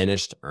of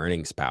diminished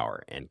earnings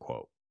power," end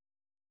quote.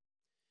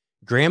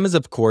 Graham is,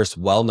 of course,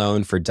 well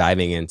known for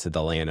diving into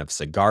the land of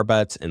cigar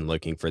butts and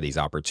looking for these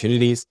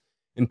opportunities.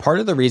 And part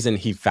of the reason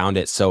he found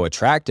it so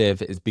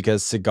attractive is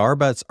because cigar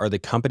butts are the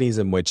companies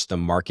in which the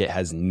market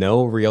has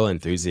no real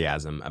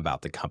enthusiasm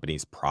about the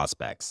company's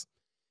prospects.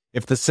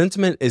 If the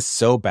sentiment is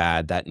so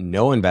bad that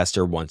no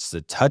investor wants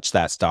to touch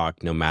that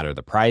stock no matter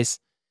the price,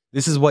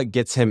 this is what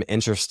gets him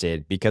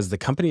interested because the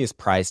company is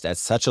priced at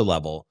such a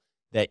level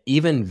that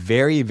even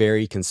very,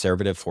 very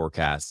conservative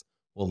forecasts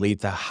will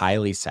lead to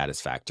highly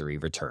satisfactory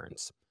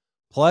returns.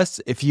 Plus,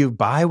 if you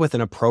buy with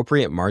an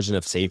appropriate margin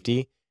of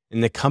safety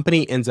and the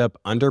company ends up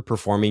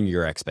underperforming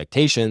your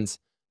expectations,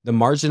 the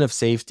margin of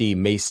safety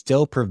may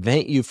still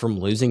prevent you from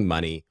losing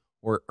money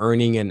or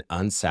earning an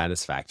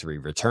unsatisfactory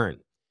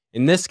return.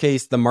 In this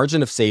case, the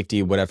margin of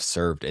safety would have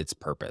served its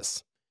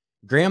purpose.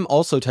 Graham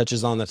also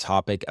touches on the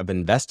topic of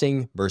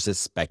investing versus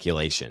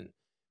speculation.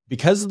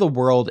 Because the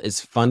world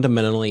is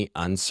fundamentally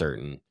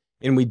uncertain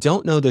and we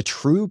don't know the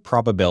true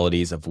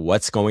probabilities of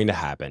what's going to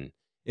happen,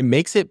 it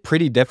makes it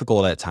pretty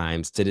difficult at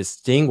times to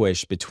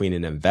distinguish between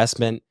an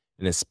investment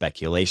and a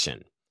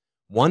speculation.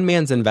 One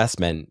man's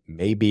investment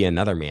may be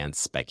another man's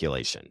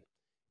speculation.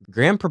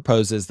 Graham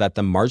proposes that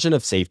the margin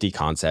of safety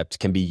concept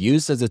can be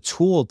used as a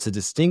tool to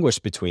distinguish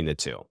between the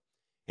two.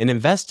 In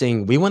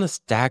investing, we want to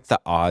stack the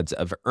odds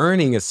of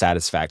earning a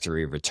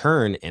satisfactory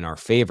return in our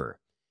favor.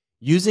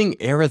 Using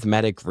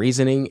arithmetic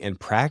reasoning and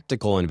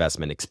practical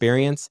investment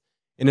experience,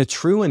 in a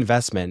true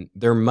investment,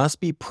 there must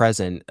be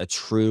present a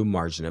true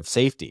margin of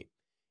safety.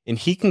 And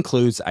he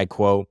concludes, I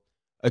quote,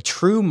 "A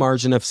true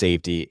margin of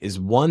safety is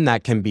one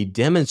that can be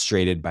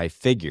demonstrated by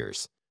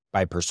figures,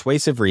 by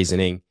persuasive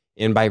reasoning,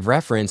 and by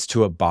reference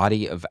to a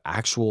body of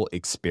actual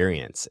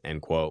experience,"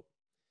 end quote.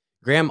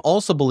 Graham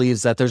also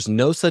believes that there's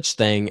no such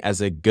thing as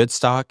a good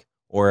stock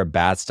or a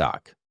bad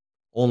stock,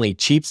 only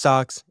cheap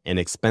stocks and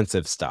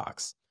expensive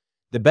stocks.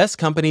 The best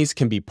companies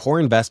can be poor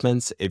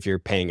investments if you're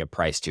paying a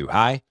price too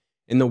high,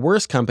 and the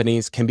worst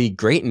companies can be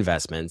great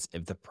investments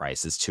if the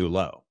price is too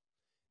low.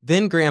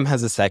 Then Graham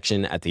has a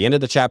section at the end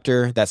of the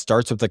chapter that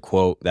starts with a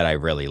quote that I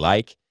really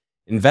like: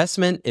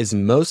 "Investment is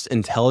most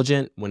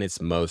intelligent when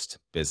it's most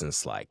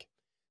businesslike."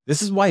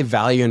 This is why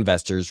value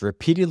investors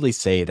repeatedly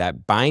say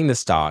that buying the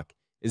stock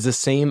is the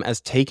same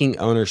as taking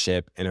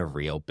ownership in a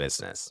real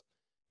business.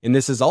 And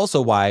this is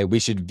also why we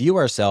should view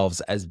ourselves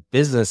as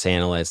business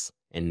analysts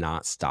and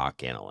not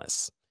stock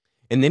analysts.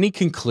 And then he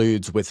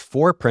concludes with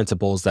 4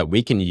 principles that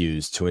we can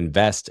use to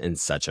invest in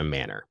such a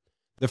manner.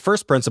 The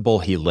first principle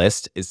he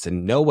lists is to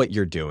know what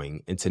you're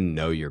doing and to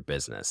know your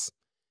business.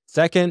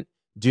 Second,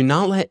 do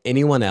not let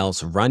anyone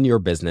else run your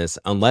business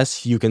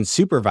unless you can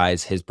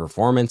supervise his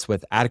performance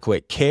with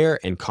adequate care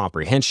and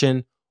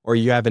comprehension, or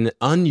you have an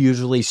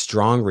unusually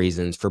strong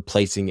reasons for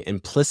placing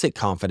implicit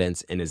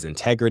confidence in his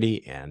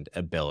integrity and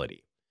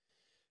ability.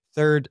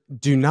 Third,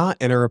 do not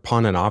enter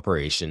upon an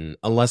operation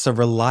unless a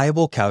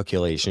reliable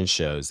calculation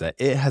shows that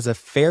it has a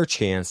fair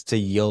chance to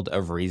yield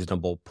a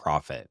reasonable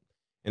profit.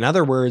 In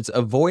other words,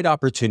 avoid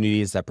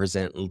opportunities that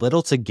present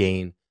little to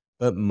gain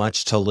but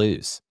much to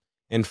lose.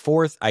 And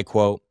fourth, I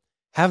quote,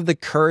 "Have the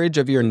courage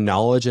of your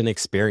knowledge and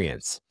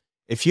experience.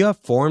 If you have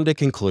formed a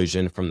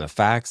conclusion from the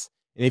facts,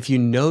 and if you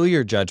know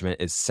your judgment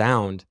is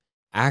sound,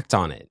 act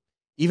on it,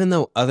 even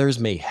though others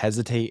may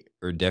hesitate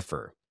or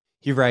differ."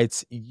 He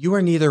writes, "You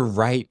are neither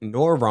right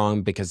nor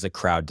wrong because the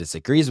crowd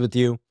disagrees with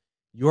you.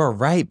 You are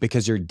right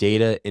because your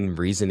data and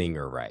reasoning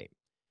are right."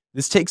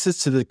 This takes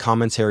us to the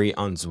commentary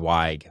on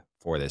Zweig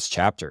for this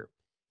chapter.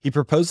 He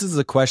proposes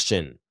the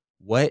question,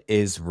 what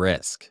is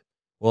risk?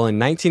 Well, in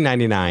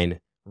 1999,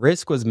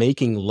 risk was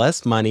making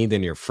less money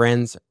than your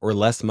friends or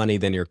less money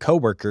than your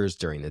coworkers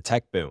during the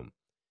tech boom.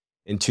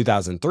 In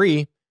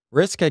 2003,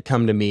 risk had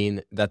come to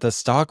mean that the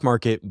stock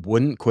market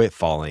wouldn't quit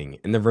falling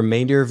and the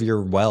remainder of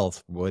your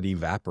wealth would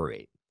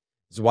evaporate.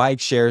 Zweig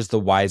shares the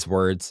wise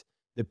words,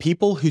 "The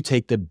people who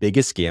take the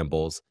biggest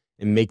gambles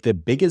and make the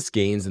biggest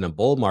gains in a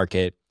bull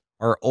market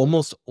are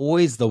almost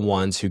always the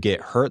ones who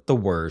get hurt the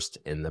worst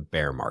in the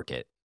bear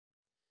market."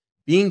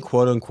 Being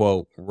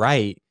quote-unquote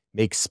right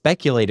makes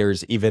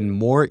speculators even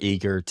more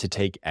eager to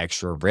take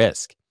extra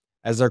risk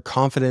as their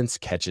confidence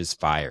catches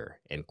fire,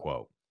 end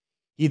quote.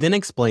 He then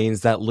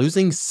explains that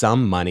losing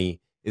some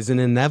money is an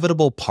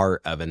inevitable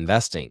part of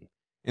investing,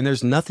 and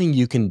there's nothing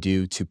you can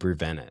do to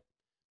prevent it.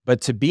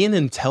 But to be an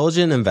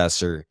intelligent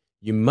investor,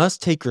 you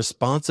must take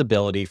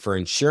responsibility for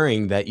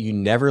ensuring that you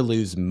never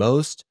lose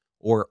most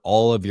or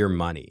all of your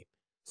money.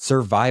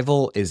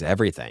 Survival is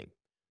everything.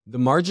 The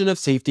margin of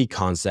safety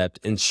concept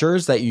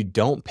ensures that you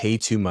don't pay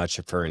too much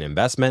for an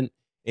investment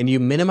and you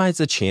minimize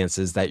the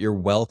chances that your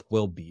wealth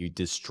will be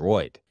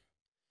destroyed.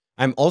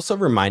 I'm also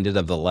reminded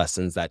of the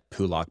lessons that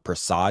Pulak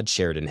Prasad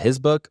shared in his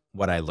book,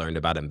 What I Learned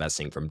About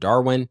Investing from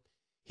Darwin.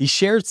 He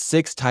shared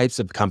 6 types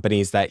of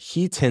companies that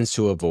he tends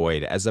to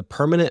avoid as a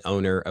permanent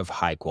owner of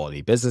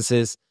high-quality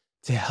businesses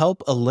to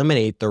help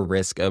eliminate the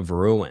risk of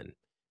ruin.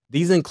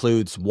 These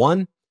includes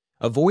 1.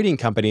 Avoiding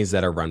companies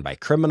that are run by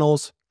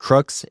criminals,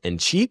 crooks, and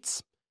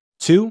cheats.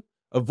 2.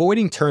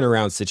 Avoiding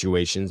turnaround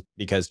situations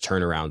because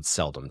turnarounds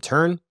seldom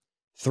turn.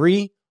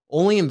 3.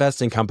 Only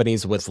invest in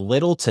companies with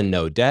little to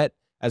no debt,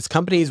 as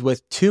companies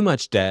with too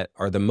much debt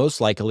are the most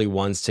likely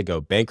ones to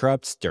go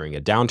bankrupt during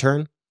a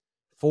downturn.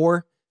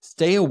 4.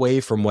 Stay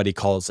away from what he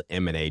calls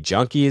M&A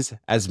junkies,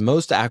 as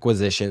most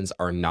acquisitions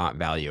are not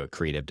value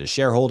accretive to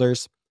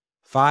shareholders.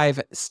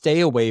 5. Stay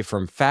away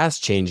from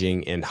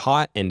fast-changing and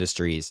hot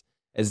industries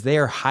as they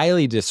are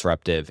highly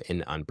disruptive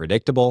and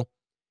unpredictable.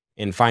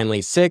 And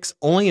finally, 6.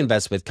 Only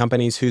invest with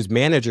companies whose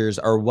managers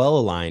are well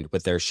aligned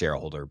with their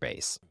shareholder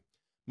base.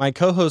 My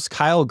co-host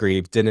Kyle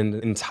Grieve did an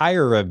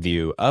entire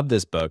review of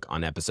this book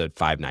on episode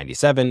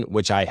 597,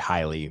 which I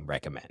highly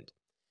recommend.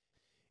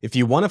 If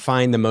you want to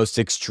find the most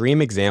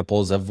extreme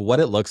examples of what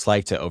it looks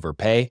like to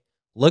overpay,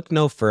 look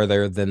no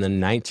further than the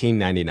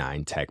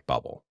 1999 tech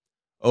bubble.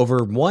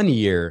 Over 1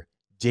 year,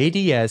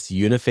 JDS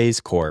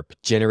Uniphase Corp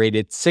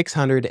generated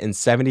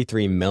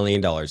 $673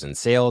 million in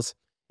sales.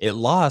 It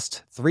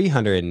lost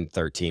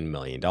 $313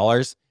 million,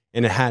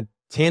 and it had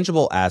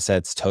tangible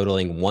assets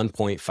totaling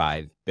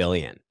 $1.5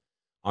 billion.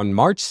 On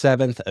March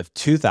 7th of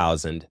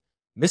 2000,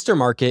 Mr.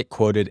 Market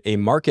quoted a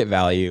market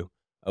value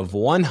of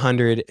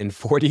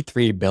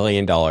 $143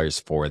 billion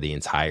for the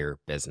entire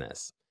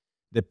business.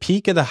 The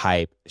peak of the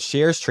hype,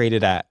 shares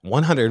traded at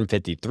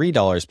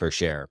 $153 per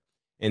share,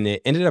 and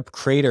it ended up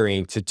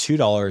cratering to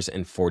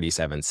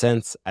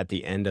 $2.47 at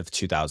the end of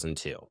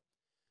 2002.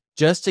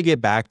 Just to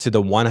get back to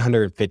the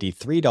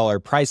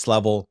 $153 price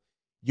level,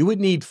 you would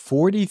need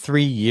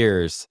 43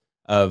 years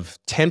of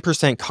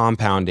 10%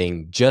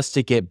 compounding just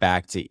to get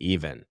back to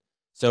even.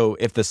 So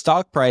if the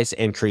stock price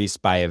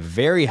increased by a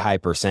very high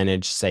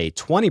percentage, say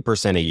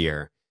 20% a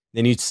year,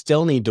 then you'd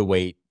still need to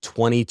wait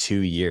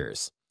 22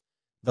 years.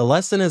 The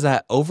lesson is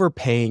that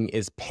overpaying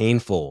is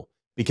painful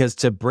because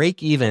to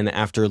break even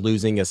after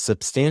losing a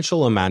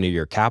substantial amount of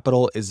your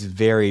capital is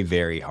very,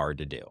 very hard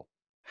to do.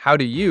 How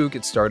do you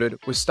get started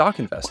with stock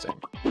investing?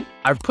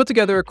 I've put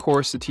together a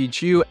course to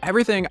teach you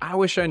everything I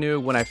wish I knew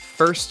when I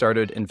first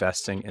started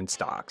investing in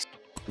stocks.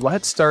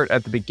 Let's start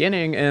at the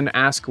beginning and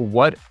ask,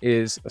 what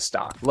is a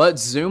stock?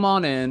 Let's zoom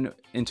on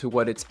into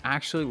what it's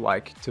actually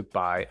like to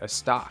buy a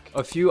stock.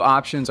 A few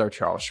options are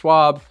Charles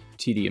Schwab,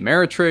 TD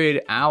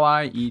Ameritrade,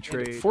 Ally,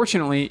 E-Trade.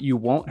 Fortunately, you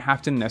won't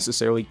have to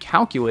necessarily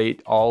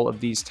calculate all of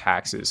these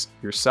taxes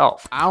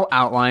yourself. I'll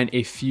outline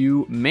a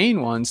few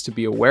main ones to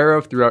be aware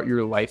of throughout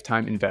your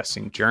lifetime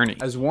investing journey.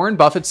 As Warren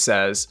Buffett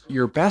says,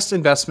 your best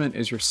investment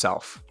is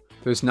yourself.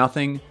 There's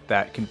nothing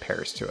that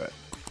compares to it.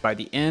 By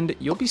the end,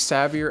 you'll be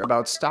savvier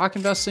about stock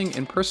investing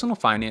and personal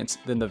finance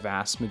than the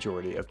vast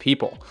majority of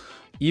people.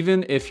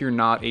 Even if you're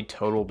not a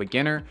total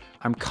beginner,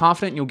 I'm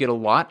confident you'll get a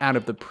lot out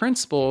of the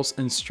principles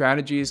and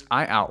strategies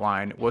I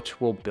outline,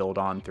 which we'll build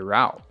on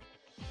throughout.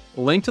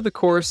 A link to the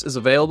course is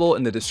available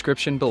in the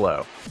description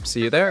below.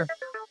 See you there.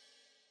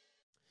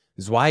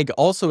 Zweig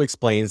also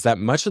explains that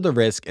much of the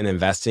risk in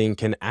investing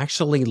can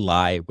actually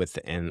lie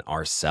within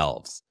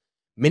ourselves.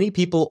 Many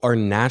people are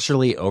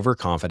naturally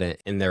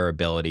overconfident in their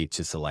ability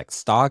to select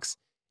stocks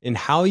and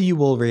how you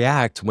will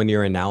react when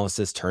your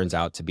analysis turns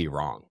out to be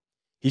wrong.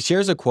 He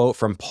shares a quote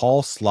from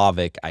Paul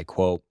Slovic, I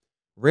quote,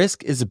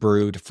 "Risk is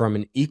brewed from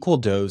an equal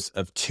dose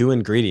of two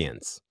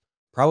ingredients,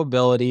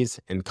 probabilities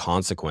and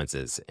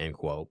consequences," end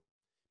quote.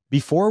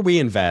 Before we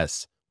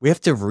invest, we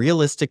have to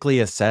realistically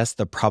assess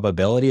the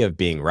probability of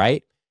being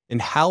right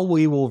and how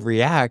we will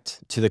react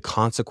to the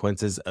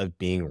consequences of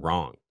being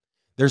wrong.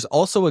 There's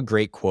also a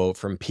great quote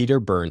from Peter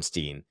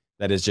Bernstein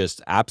that is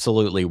just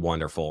absolutely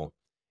wonderful.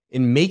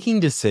 In making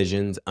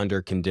decisions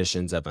under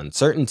conditions of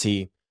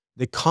uncertainty,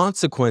 the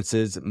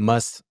consequences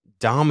must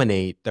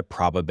dominate the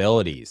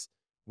probabilities.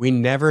 We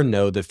never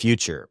know the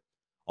future.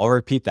 I'll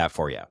repeat that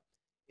for you.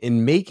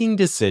 In making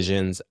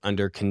decisions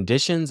under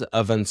conditions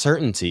of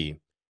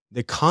uncertainty,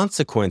 the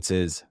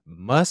consequences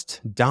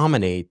must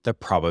dominate the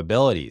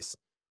probabilities.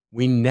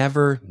 We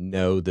never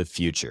know the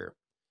future.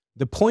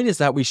 The point is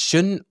that we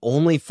shouldn't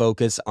only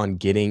focus on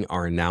getting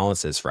our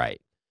analysis right,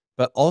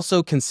 but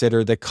also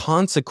consider the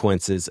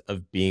consequences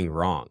of being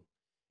wrong.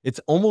 It's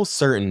almost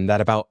certain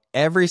that about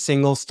every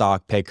single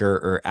stock picker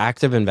or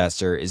active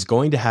investor is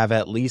going to have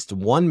at least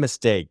one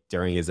mistake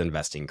during his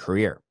investing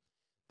career.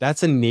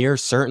 That's a near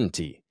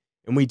certainty,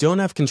 and we don't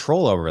have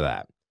control over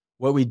that.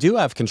 What we do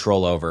have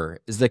control over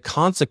is the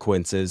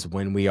consequences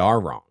when we are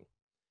wrong.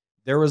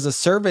 There was a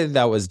survey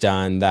that was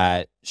done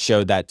that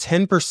showed that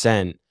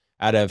 10%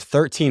 out of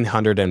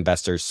 1,300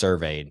 investors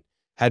surveyed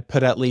had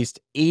put at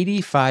least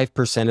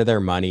 85% of their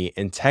money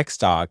in tech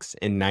stocks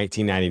in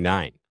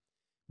 1999.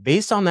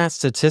 Based on that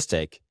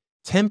statistic,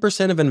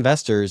 10% of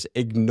investors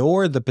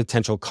ignored the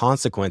potential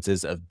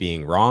consequences of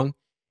being wrong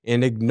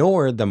and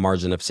ignored the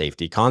margin of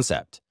safety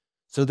concept.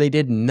 So they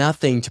did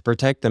nothing to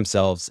protect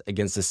themselves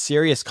against the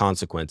serious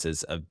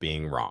consequences of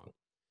being wrong.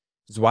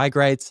 Zweig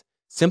writes,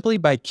 simply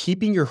by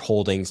keeping your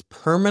holdings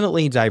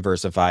permanently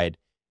diversified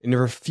and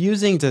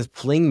refusing to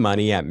fling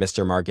money at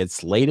Mr.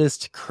 Market's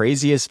latest,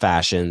 craziest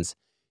fashions,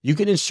 you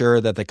can ensure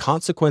that the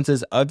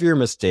consequences of your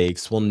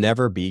mistakes will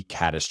never be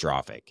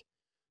catastrophic.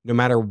 No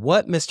matter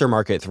what Mr.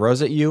 Market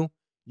throws at you,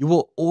 you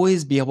will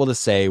always be able to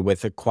say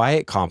with a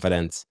quiet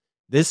confidence,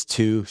 "This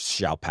too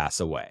shall pass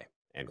away,"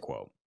 end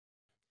quote.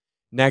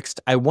 Next,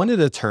 I wanted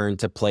to turn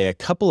to play a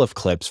couple of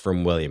clips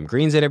from William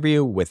Green's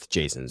interview with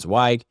Jason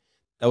Zweig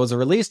that was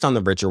released on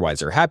the Richer,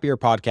 Wiser, Happier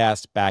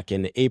podcast back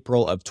in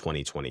April of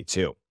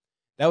 2022.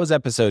 That was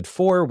episode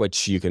 4,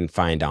 which you can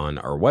find on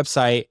our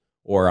website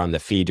or on the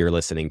feed you're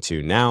listening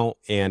to now,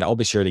 and I'll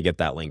be sure to get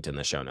that linked in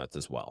the show notes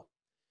as well.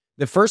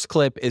 The first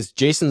clip is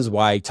Jason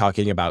Zweig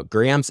talking about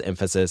Graham's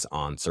emphasis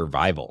on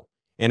survival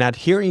and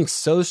adhering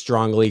so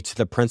strongly to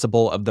the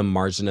principle of the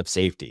margin of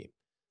safety.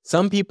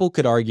 Some people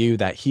could argue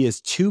that he is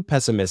too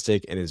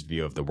pessimistic in his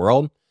view of the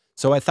world,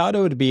 so I thought it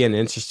would be an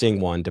interesting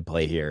one to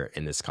play here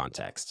in this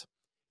context.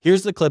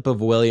 Here's the clip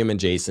of William and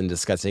Jason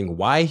discussing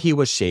why he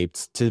was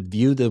shaped to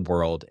view the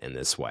world in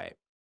this way.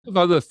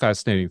 Other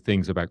fascinating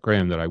things about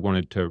Graham that I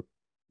wanted to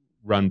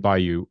run by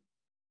you.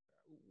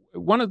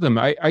 One of them,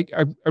 I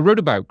wrote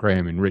about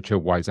Graham in Richer,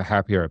 Wiser,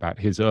 Happier, about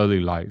his early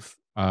life,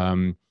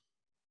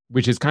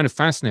 which is kind of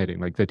fascinating,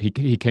 like that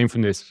he came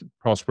from this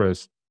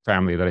prosperous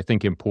family that I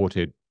think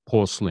imported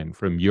porcelain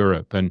from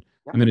Europe. And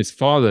then his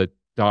father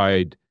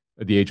died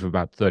at the age of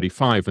about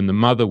 35, and the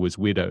mother was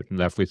widowed and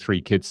left with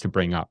 3 kids to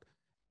bring up.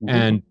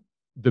 And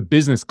the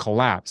business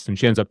collapsed, and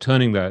she ends up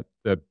turning their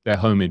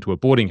home into a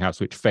boarding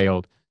house, which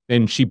failed.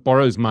 Then she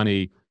borrows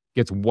money,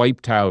 gets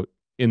wiped out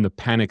in the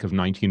panic of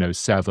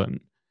 1907.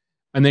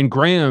 And then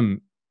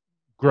Graham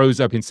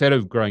grows up, instead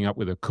of growing up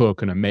with a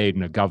cook and a maid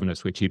and a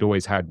governess, which he'd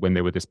always had when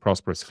they were this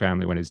prosperous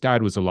family when his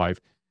dad was alive,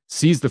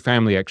 sees the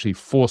family actually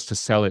forced to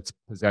sell its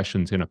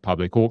possessions in a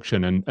public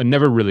auction and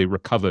never really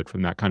recovered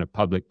from that kind of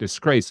public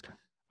disgrace.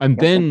 And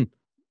then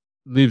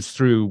lives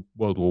through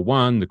World War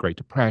I, the Great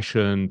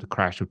Depression, the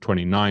crash of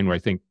 29, where I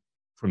think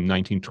from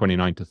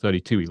 1929 to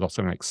 32, he lost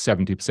something like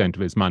 70%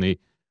 of his money.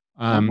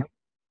 And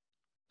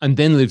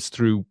then lives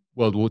through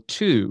World War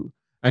II.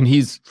 And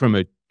he's from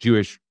a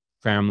Jewish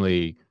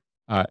family.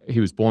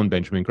 He was born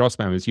Benjamin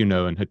Grossman, as you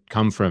know, and had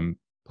come from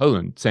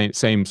Poland,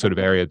 same sort of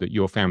area that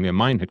your family and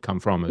mine had come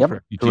from as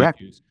refugee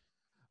Jews.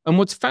 And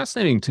what's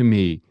fascinating to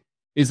me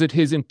is that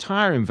his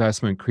entire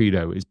investment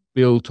credo is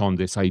built on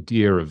this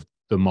idea of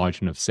the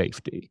margin of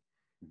safety.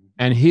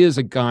 And here's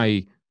a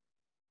guy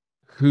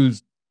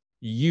whose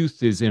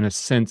youth is, in a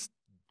sense,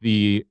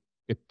 the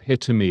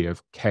epitome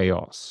of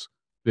chaos.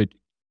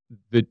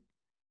 That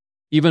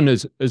even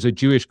as a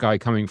Jewish guy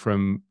coming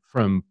from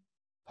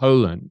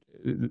Poland,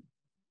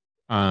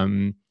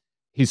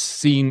 he's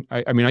seen.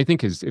 I mean, I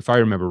think if I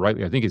remember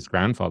rightly, I think his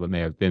grandfather may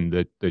have been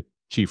the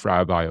chief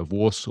rabbi of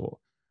Warsaw,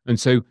 and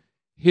so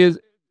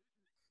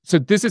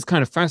this is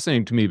kind of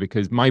fascinating to me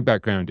because my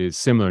background is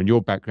similar and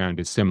your background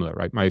is similar,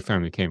 right? My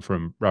family came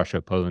from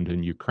Russia, Poland,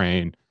 and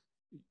Ukraine.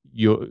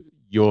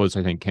 Yours,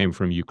 I think, came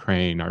from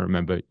Ukraine. I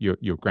remember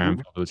your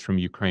grandfather was from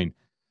Ukraine.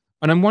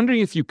 And I'm wondering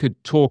if you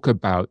could talk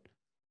about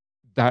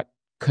that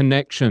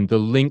connection, the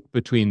link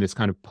between this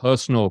kind of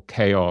personal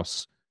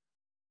chaos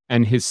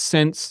and his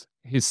sense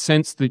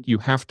that you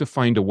have to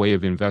find a way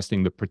of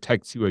investing that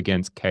protects you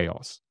against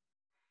chaos.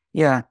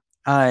 Yeah,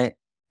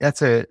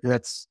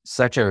 that's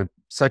such a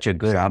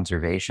good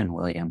observation,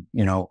 William.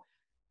 You know,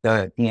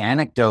 the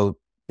anecdote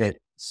that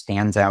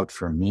stands out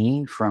for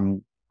me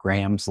from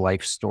Graham's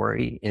life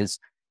story is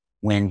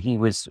when he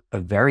was a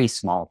very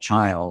small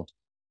child.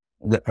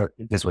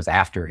 This was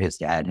after his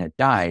dad had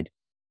died.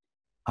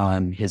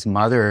 His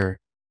mother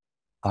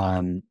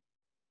had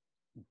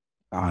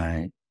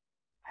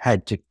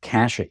to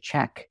cash a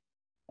check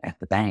at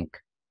the bank.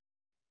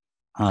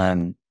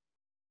 And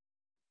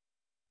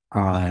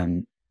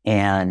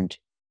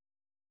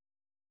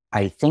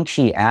I think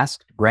she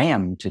asked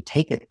Graham to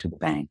take it to the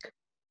bank.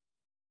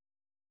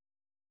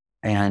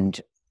 And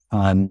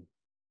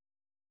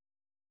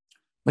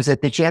was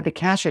it that she had to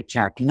cash a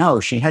check?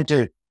 No, she had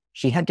to,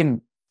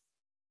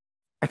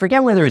 I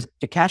forget whether it was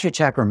to cash a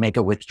check or make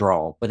a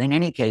withdrawal, but in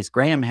any case,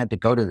 Graham had to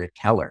go to the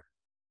teller.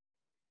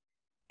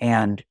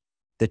 And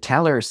the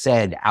teller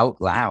said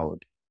out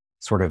loud,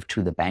 sort of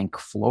to the bank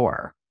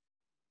floor,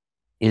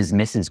 "Is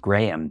Mrs.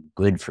 Graham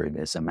good for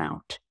this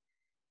amount?"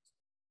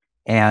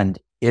 And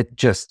it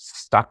just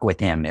stuck with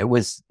him. It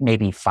was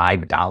maybe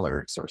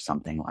 $5 or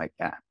something like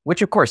that,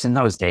 which of course in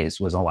those days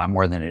was a lot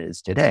more than it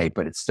is today,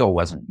 but it still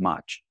wasn't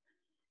much.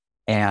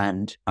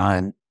 And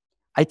Graham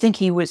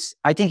was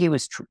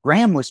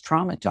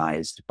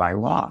traumatized by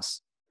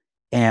loss.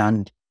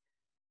 And,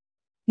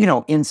 you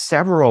know, in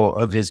several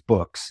of his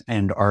books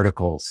and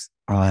articles,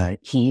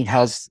 he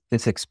has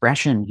this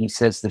expression. He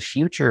says the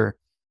future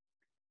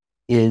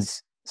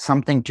is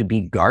something to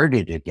be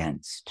guarded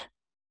against.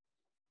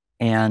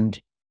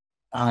 And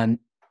I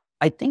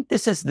think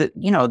this is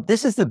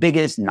the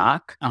biggest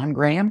knock on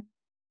Graham.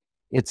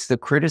 It's the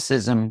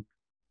criticism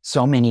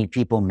so many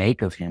people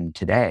make of him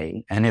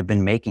today and have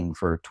been making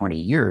for 20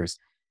 years.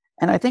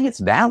 And I think it's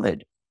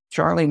valid.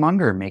 Charlie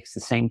Munger makes the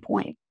same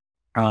point.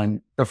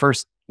 One of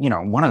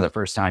the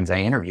first times I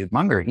interviewed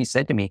Munger, he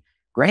said to me,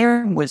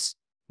 Graham was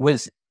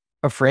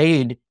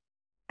afraid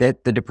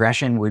that the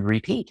depression would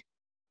repeat.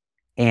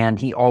 And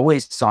he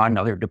always saw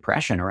another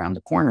depression around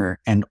the corner,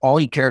 and all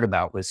he cared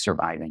about was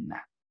surviving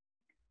that.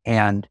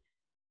 And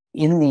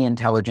in The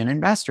Intelligent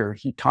Investor,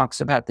 he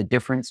talks about the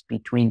difference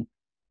between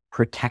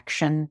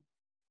protection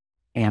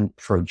and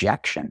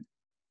projection.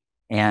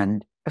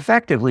 And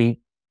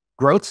effectively,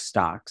 growth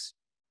stocks,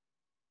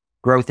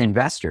 growth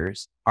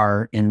investors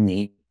are in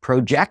the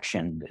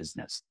projection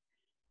business.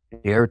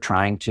 They're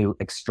trying to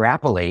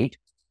extrapolate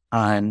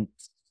on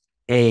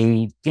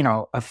a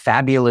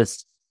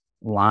fabulous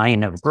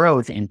line of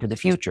growth into the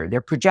future.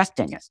 They're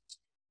projecting it.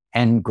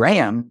 And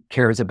Graham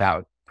cares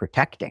about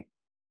protecting.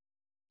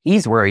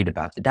 He's worried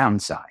about the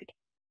downside.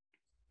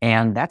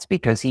 And that's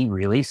because he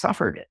really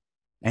suffered it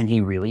and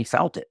he really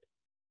felt it.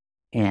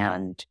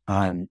 And,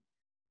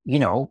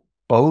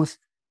 both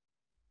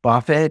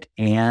Buffett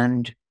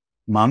and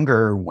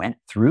Munger went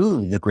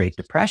through the Great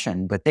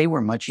Depression, but they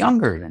were much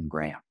younger than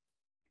Graham.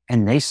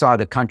 And they saw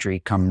the country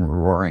come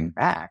roaring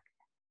back.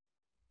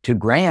 To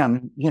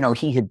Graham,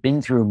 he had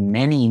been through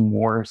many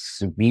more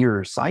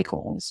severe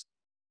cycles.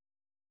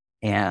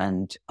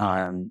 And,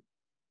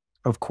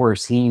 of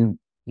course, he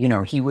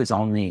was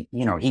only,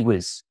 he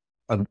was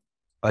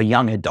a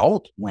young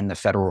adult when the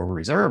Federal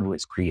Reserve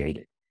was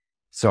created.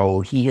 So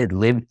he had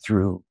lived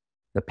through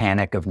the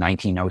panic of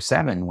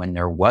 1907 when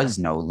there was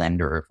no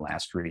lender of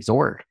last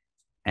resort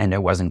and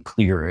it wasn't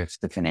clear if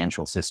the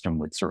financial system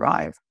would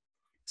survive.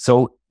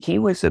 So he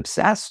was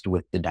obsessed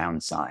with the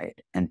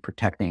downside and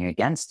protecting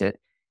against it.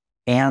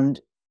 And,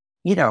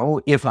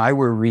 if I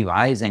were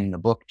revising the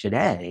book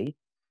today,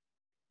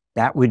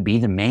 that would be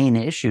the main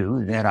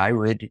issue that I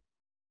would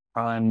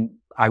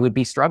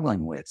be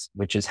struggling with,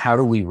 which is how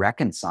do we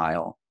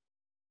reconcile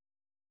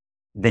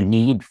the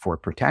need for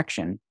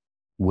protection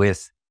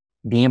with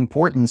the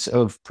importance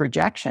of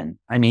projection?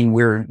 I mean,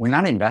 we're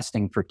not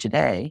investing for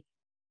today,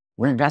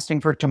 we're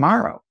investing for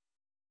tomorrow.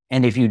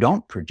 And if you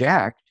don't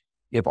project,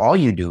 if all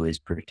you do is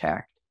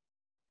protect,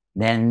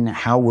 then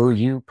how will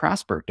you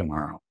prosper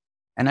tomorrow?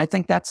 And I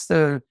think that's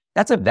a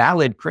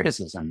valid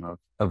criticism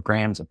of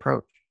Graham's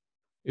approach.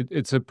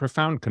 It's a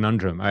profound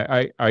conundrum.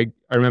 I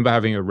remember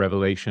having a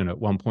revelation at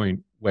one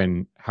point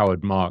when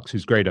Howard Marks,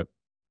 who's great at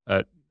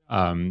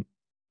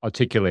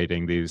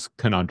articulating these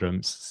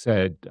conundrums,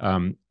 said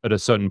at a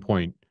certain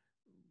point,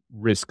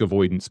 risk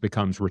avoidance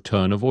becomes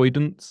return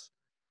avoidance.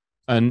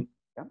 And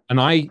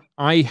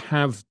I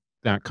have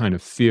that kind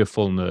of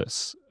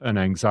fearfulness and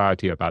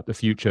anxiety about the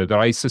future that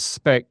I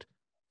suspect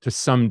to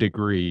some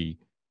degree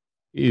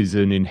is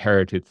an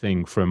inherited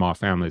thing from our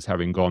families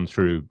having gone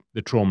through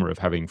the trauma of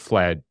having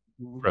fled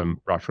from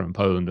Russia and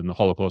Poland and the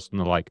Holocaust and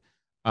the like.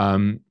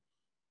 And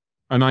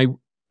I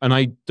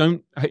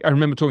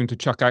remember talking to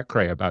Chuck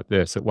Akre about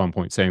this at one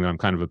point, saying that I'm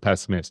kind of a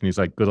pessimist, and he's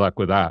like, "Good luck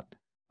with that."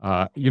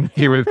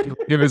 He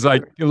was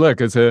like,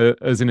 "Look, as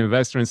an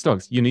investor in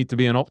stocks, you need to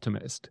be an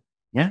optimist."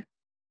 Yeah.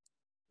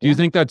 Do you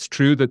think that's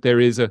true? That there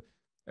is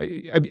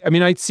I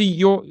mean, I see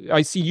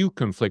you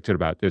conflicted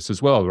about this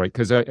as well, right?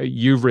 Because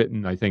you've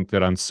written, I think,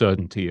 that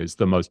uncertainty is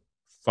the most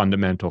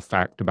fundamental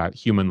fact about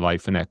human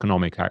life and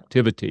economic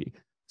activity.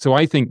 So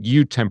I think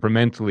you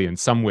temperamentally, in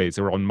some ways,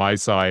 are on my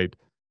side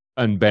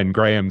and Ben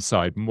Graham's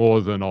side more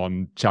than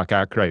on Chuck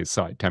Akre's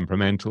side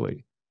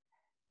temperamentally.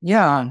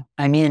 Yeah,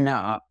 I mean,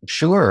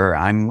 sure,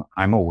 I'm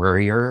a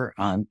worrier,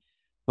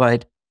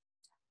 but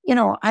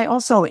I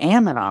also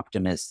am an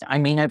optimist. I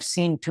mean, I've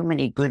seen too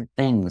many good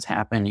things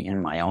happen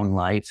in my own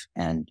life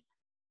and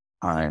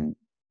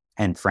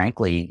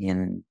frankly,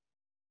 in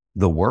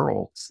the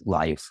world's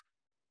life,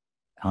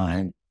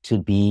 to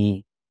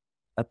be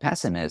a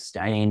pessimist.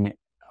 I mean,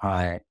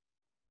 I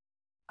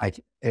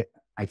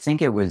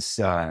think it was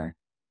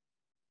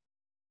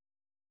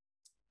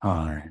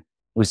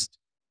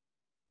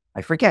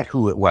I forget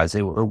who it was.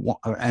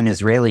 An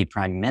Israeli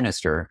prime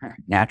minister,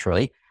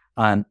 naturally,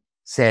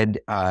 said,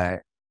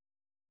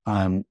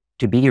 to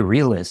be a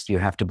realist, you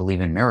have to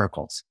believe in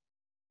miracles.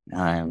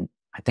 I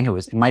think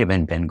it might have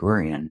been Ben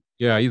Gurion.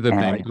 Yeah, either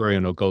Ben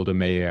Gurion or Golda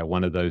Meir,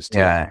 one of those two.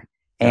 Yeah.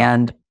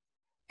 And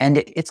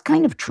it's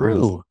kind of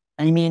true.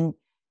 I mean,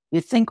 you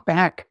think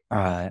back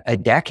a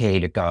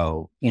decade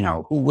ago,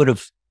 who would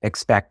have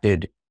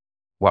expected,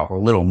 well, a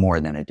little more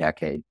than a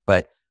decade,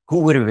 but who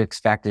would have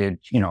expected,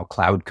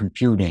 cloud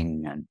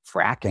computing and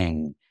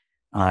fracking?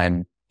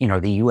 The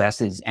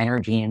U.S. is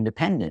energy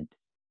independent.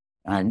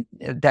 And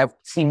that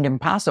seemed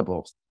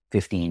impossible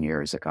 15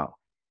 years ago.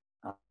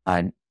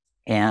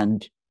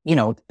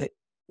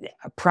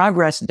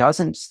 Progress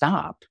doesn't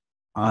stop.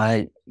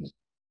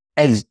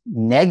 As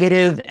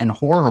negative and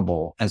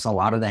horrible as a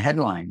lot of the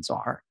headlines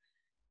are,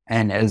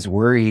 and as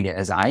worried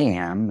as I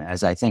am,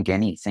 as I think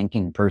any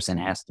thinking person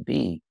has to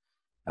be,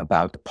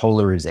 about the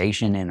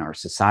polarization in our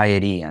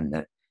society and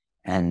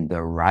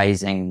the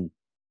rising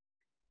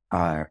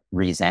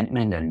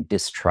resentment and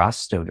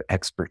distrust of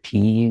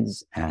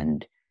expertise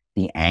and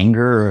the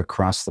anger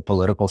across the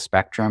political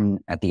spectrum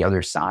at the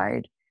other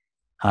side.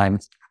 I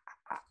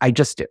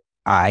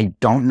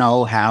don't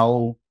know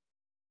how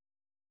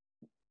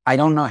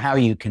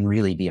you can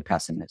really be a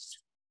pessimist.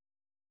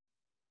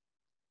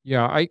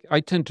 Yeah,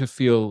 I tend to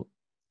feel,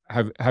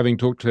 having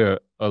talked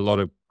to a lot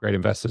of great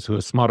investors who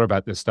are smarter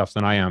about this stuff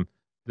than I am,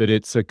 that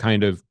it's a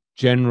kind of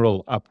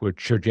general upward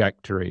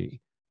trajectory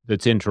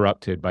that's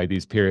interrupted by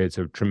these periods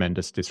of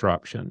tremendous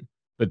disruption.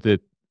 But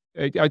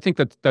I think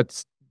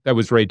that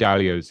was Ray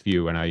Dalio's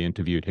view when I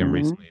interviewed him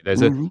recently.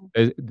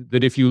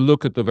 That if you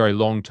look at the very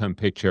long-term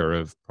picture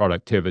of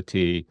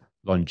productivity,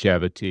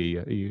 longevity,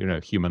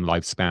 human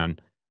lifespan,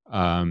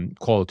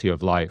 quality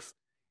of life,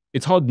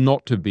 it's hard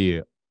not to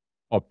be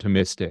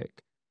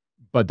optimistic.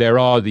 But there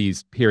are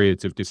these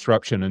periods of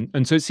disruption.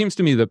 And so it seems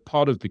to me that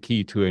part of the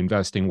key to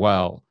investing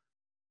well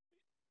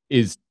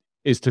is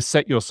to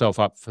set yourself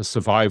up for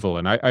survival.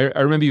 And I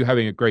remember you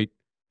having a great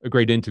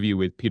interview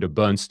with Peter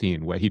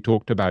Bernstein, where he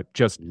talked about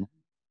just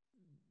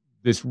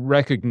this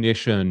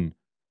recognition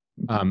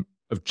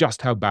of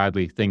just how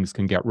badly things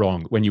can get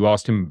wrong when you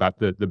asked him about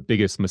the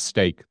biggest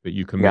mistake that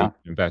you can make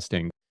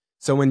investing.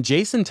 So when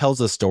Jason tells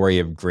the story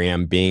of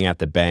Graham being at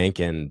the bank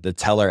and the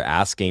teller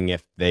asking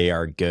if they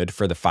are good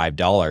for the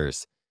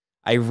 $5,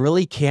 I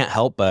really can't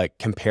help but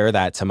compare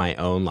that to my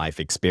own life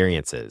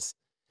experiences.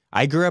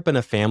 I grew up in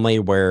a family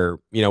where,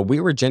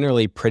 we were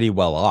generally pretty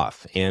well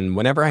off, and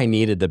whenever I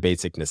needed the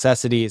basic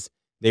necessities,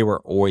 they were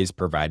always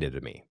provided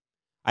to me.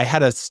 I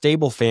had a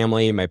stable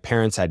family, my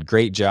parents had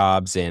great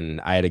jobs, and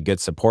I had a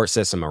good support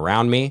system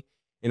around me.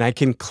 And I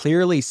can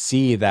clearly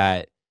see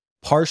that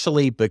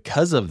partially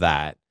because of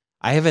that,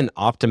 I have an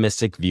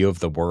optimistic view of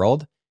the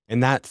world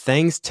and that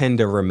things tend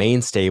to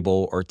remain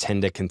stable or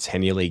tend to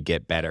continually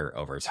get better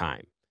over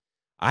time.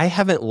 I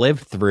haven't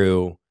lived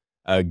through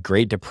a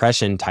Great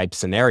Depression type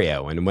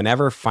scenario, and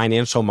whenever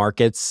financial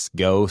markets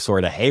go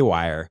sort of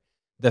haywire,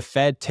 the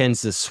Fed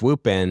tends to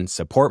swoop in,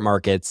 support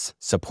markets,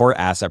 support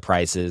asset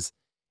prices,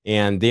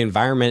 and the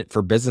environment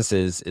for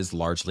businesses is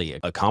largely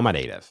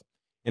accommodative.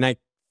 And I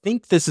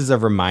think this is a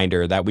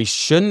reminder that we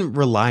shouldn't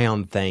rely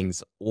on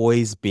things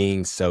always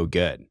being so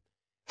good.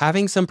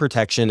 Having some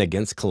protection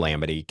against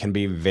calamity can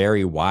be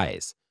very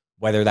wise,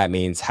 whether that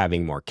means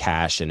having more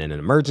cash in an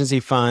emergency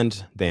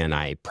fund than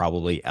I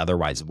probably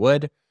otherwise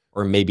would,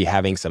 or maybe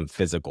having some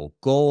physical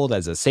gold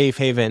as a safe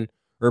haven,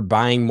 or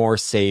buying more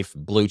safe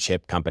blue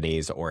chip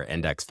companies or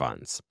index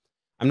funds.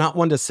 I'm not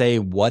one to say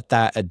what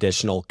that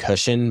additional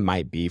cushion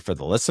might be for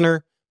the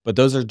listener, but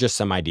those are just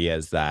some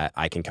ideas that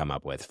I can come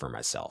up with for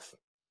myself.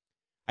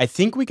 I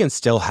think we can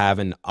still have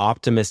an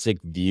optimistic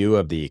view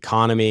of the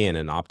economy and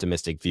an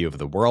optimistic view of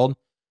the world,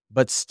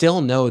 but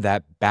still know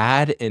that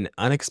bad and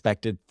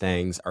unexpected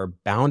things are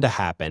bound to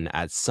happen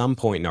at some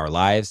point in our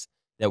lives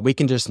that we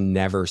can just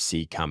never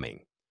see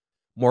coming.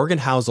 Morgan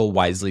Housel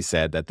wisely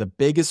said that the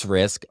biggest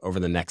risk over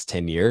the next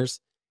 10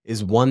 years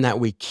is one that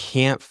we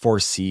can't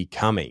foresee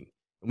coming,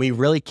 and we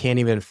really can't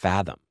even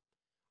fathom.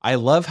 I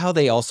love how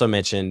they also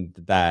mentioned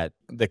that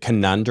the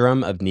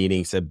conundrum of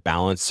needing to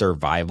balance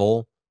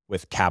survival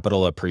with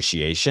capital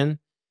appreciation.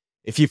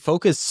 If you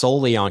focus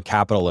solely on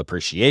capital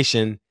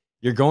appreciation,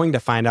 you're going to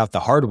find out the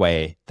hard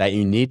way that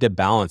you need to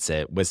balance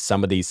it with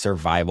some of these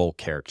survival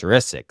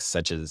characteristics,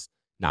 such as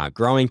not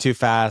growing too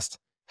fast,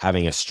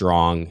 having a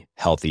strong,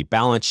 healthy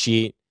balance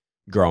sheet,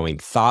 growing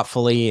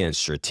thoughtfully and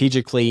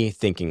strategically,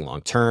 thinking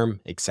long-term,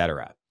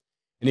 etc.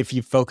 And if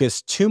you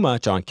focus too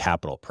much on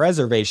capital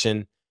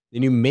preservation,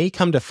 then you may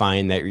come to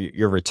find that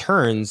your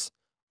returns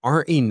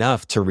aren't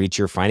enough to reach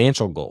your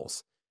financial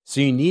goals. So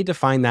you need to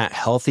find that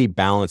healthy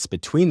balance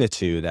between the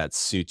two that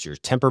suits your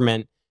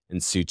temperament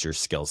and suits your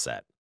skill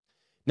set.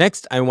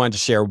 Next, I wanted to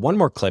share one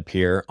more clip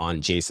here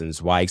on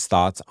Jason's wise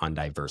thoughts on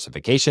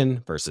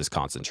diversification versus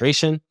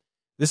concentration.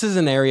 This is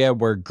an area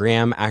where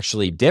Graham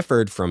actually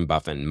differed from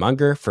Buffett and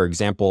Munger. For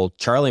example,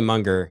 Charlie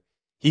Munger,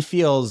 he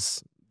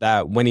feels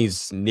that when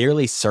he's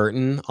nearly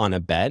certain on a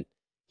bet,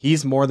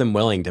 he's more than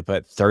willing to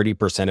put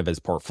 30% of his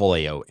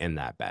portfolio in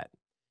that bet.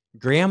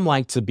 Graham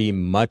liked to be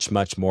much,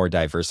 much more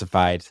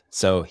diversified.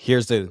 So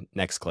here's the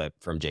next clip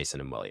from Jason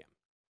and William.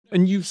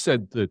 And you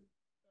said that,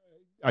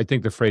 I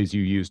think the phrase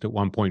you used at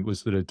one point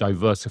was that a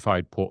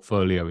diversified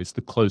portfolio is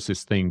the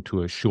closest thing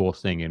to a sure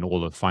thing in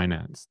all of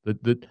finance.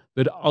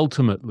 That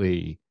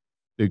ultimately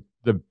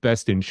the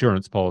best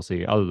insurance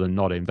policy, other than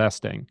not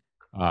investing,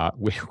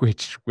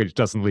 which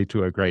doesn't lead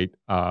to a great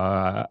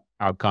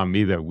outcome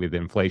either with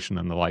inflation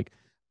and the like,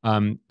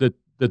 that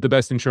the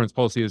best insurance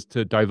policy is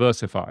to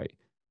diversify.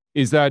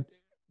 Is that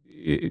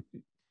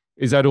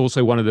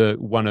also one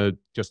of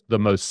just the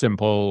most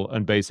simple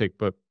and basic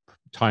but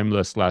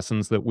timeless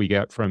lessons that we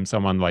get from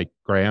someone like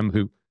Graham,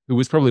 who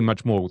was probably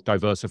much more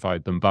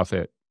diversified than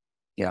Buffett?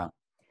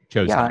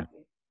 Chose.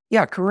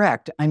 Yeah,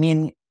 correct. I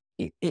mean,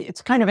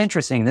 it's kind of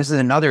interesting. This is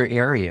another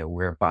area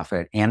where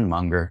Buffett and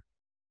Munger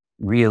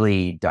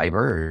really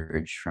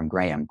diverge from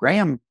Graham.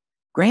 Graham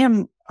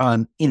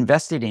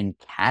invested in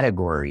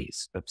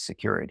categories of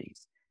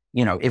securities.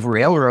 If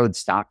railroad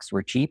stocks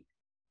were cheap,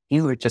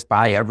 he would just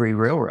buy every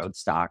railroad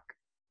stock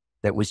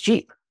that was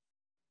cheap.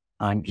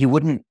 He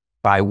wouldn't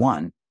buy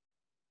one.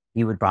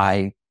 He would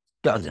buy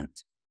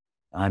dozens.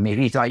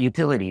 Maybe he thought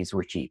utilities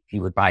were cheap. He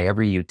would buy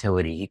every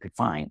utility he could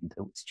find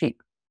that was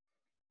cheap.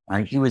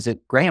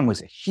 Graham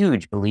was a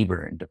huge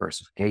believer in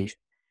diversification,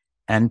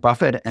 and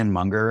Buffett and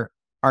Munger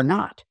are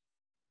not.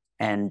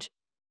 And,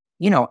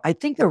 I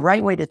think the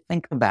right way to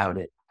think about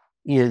it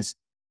is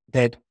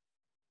that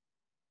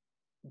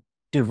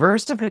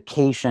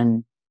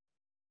diversification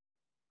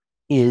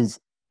is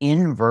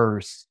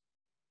inverse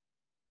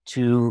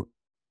to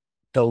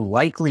the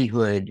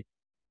likelihood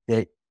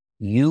that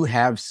you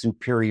have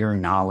superior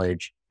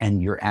knowledge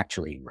and you're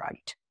actually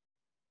right.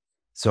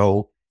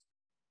 So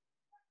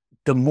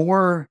the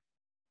more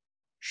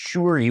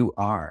sure you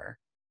are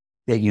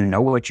that you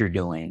know what you're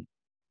doing,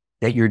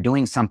 that you're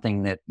doing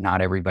something that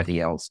not everybody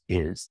else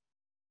is,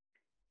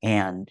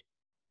 and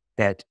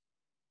that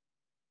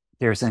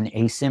there's an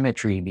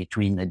asymmetry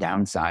between the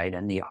downside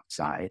and the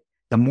upside,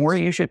 the more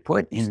you should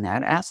put in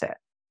that asset.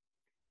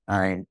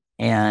 And,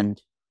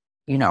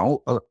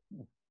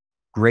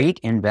 great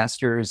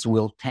investors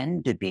will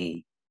tend to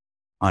be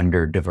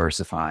under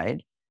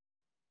diversified,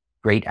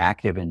 great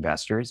active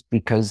investors,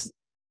 because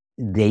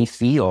they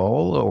feel,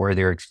 or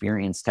their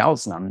experience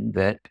tells them,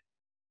 that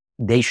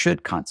they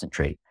should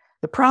concentrate.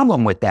 The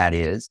problem with that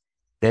is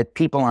that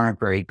people aren't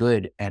very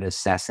good at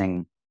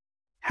assessing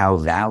how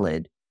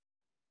valid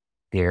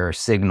their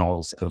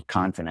signals of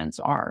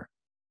confidence are.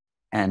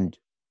 And,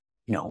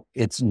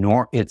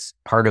 it's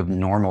part of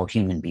normal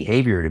human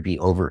behavior to be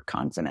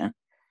overconfident.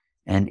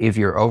 And if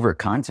you're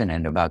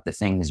overconfident about the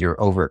things you're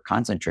over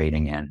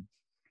concentrating in,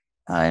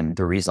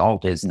 the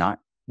result is not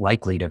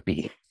likely to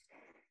be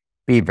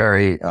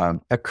very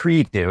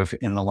accretive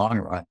in the long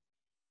run.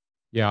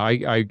 Yeah,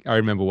 I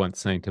remember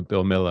once saying to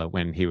Bill Miller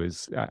when he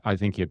was, I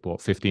think he had bought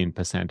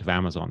 15% of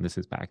Amazon. This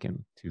is back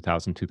in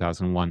 2000,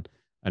 2001.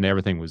 And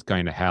everything was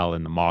going to hell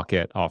in the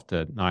market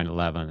after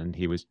 9/11. And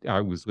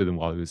I was with him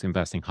while he was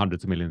investing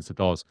hundreds of millions of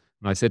dollars.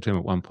 And I said to him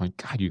at one point,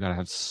 God, you got to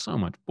have so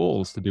much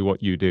balls to do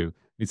what you do.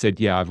 He said,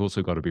 yeah, I've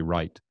also got to be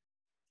right.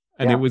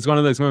 And It was one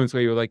of those moments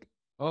where you were like,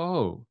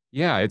 oh,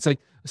 yeah. It's like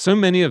so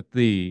many of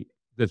the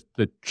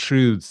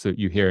truths that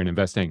you hear in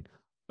investing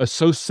are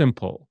so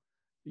simple.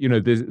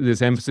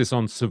 There's emphasis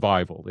on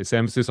survival, this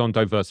emphasis on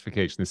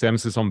diversification, this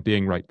emphasis on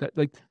being right,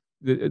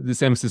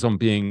 this emphasis on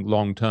being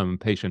long-term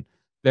and patient.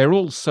 They're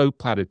all so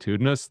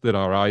platitudinous that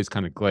our eyes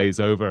kind of glaze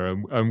over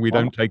and we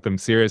don't take them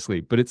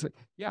seriously. But it's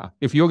yeah,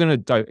 if you're gonna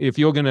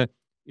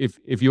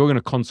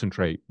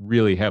concentrate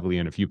really heavily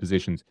in a few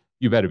positions,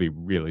 you better be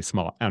really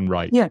smart and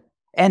right. Yeah,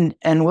 and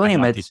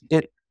William,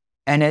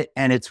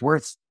 it's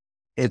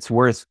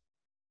worth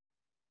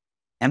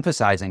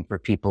emphasizing for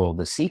people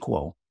the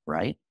sequel,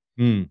 right?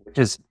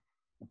 Because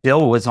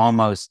Bill was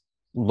almost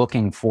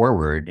looking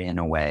forward in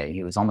a way.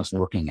 He was almost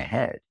looking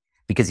ahead,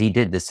 because he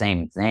did the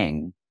same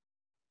thing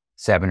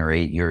 7 or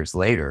 8 years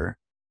later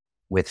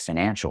with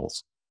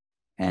financials,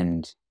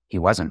 and he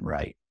wasn't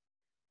right.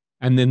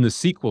 And then the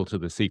sequel to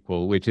the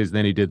sequel, which is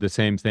then he did the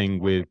same thing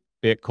with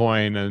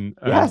Bitcoin and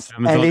yes,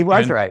 Amazon, and he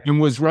was right.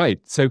 And was right.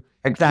 So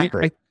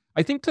exactly.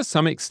 I think to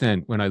some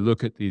extent, when I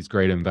look at these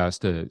great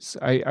investors,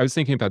 I was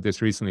thinking about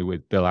this recently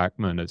with Bill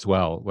Ackman as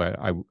well, where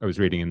I was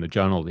reading in the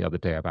journal the other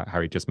day about how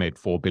he just made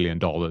 $4 billion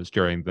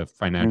during the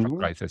financial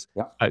crisis.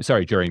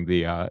 During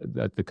the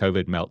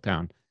COVID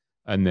meltdown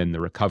and then the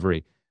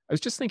recovery. I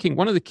was just thinking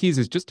one of the keys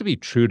is just to be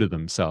true to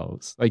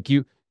themselves. Like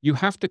you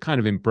have to kind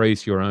of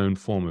embrace your own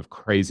form of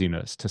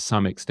craziness to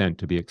some extent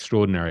to be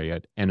extraordinary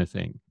at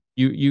anything.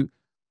 You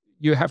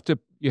have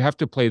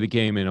to play the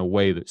game in a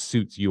way that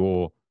suits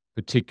your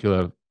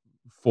particular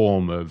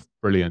form of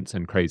brilliance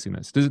and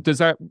craziness. Does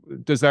that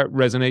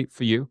resonate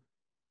for you?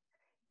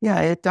 Yeah,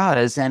 it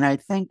does. And I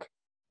think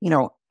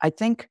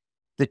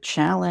the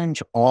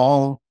challenge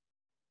all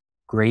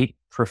great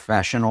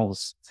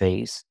professionals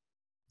face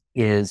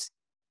is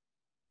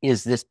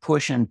this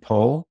push and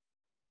pull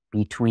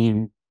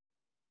between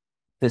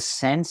the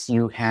sense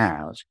you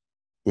have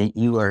that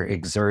you are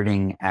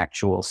exerting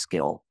actual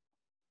skill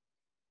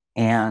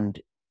and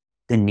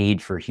the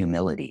need for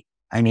humility.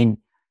 I mean,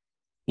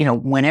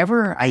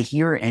 whenever I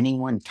hear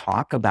anyone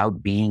talk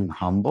about being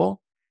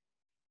humble,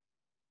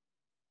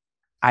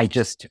 I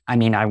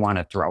want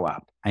to throw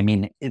up. I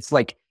mean, it's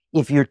like,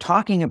 if you're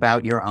talking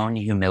about your own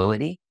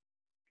humility,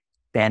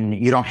 then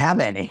you don't have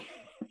any.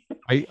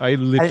 I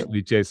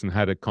literally, Jason,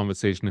 had a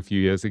conversation a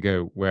few years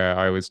ago where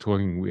I was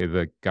talking with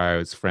a guy I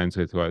was friends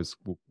with, who I was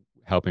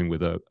helping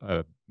with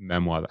a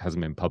memoir that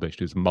hasn't been published,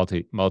 who's a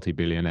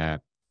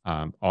multi-billionaire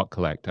art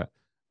collector.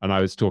 And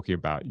I was talking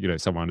about,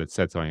 someone had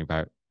said something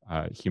about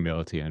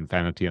humility and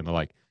vanity and the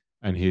like.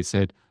 And he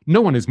said,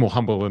 no one is more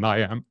humble than I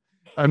am.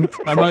 And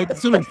I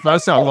sort of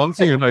burst out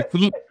laughing, and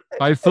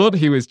I thought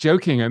he was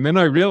joking. And then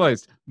I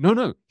realized,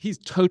 no, he's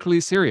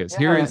totally serious.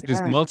 Here is this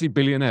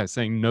multi-billionaire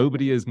saying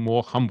nobody is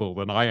more humble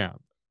than I am.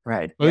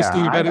 Right.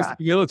 Boasting about his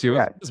humility.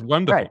 It's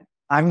wonderful. Right.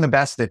 I'm the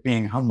best at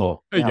being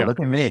humble. Look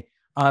at me.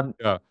 I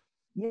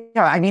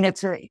mean,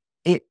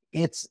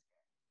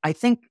 I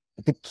think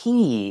the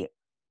key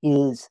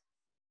is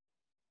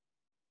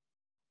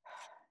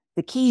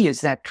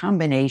that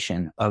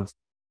combination of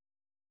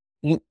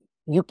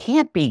you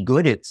can't be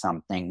good at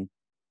something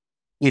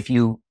if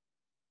you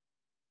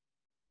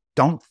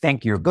don't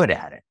think you're good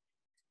at it.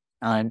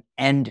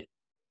 And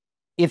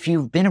if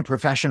you've been a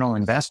professional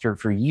investor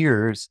for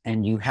years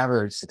and you have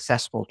a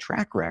successful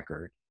track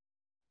record,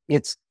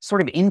 it's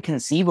sort of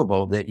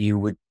inconceivable that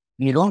you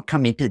don't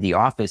come into the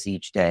office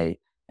each day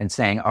and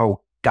saying,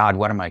 oh God,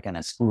 what am I going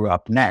to screw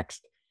up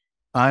next?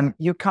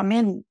 You come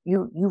in,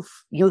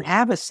 you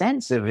have a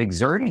sense of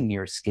exerting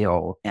your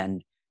skill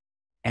and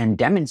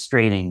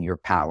demonstrating your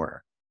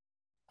power,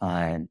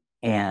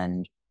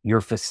 and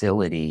your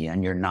facility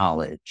and your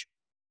knowledge.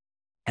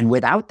 And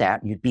without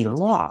that, you'd be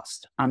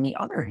lost. On the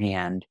other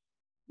hand,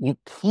 you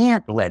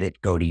can't let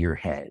it go to your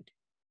head.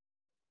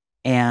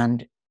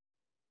 And,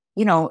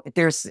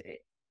 there's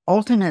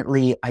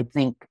ultimately, I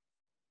think,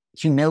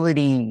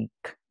 humility,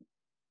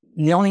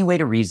 the only way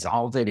to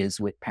resolve it is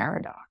with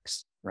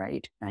paradox,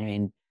 right? I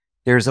mean,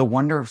 there's a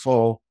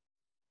wonderful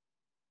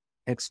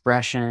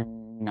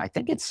expression, I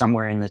think it's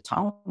somewhere in the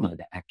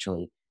Talmud,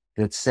 actually,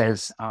 that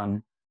says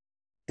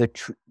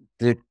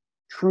the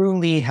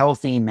truly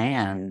healthy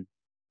man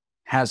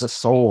has a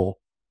soul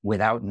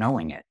without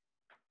knowing it.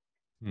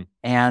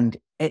 And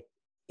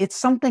it's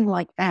something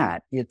like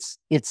that. It's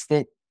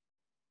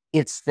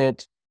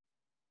that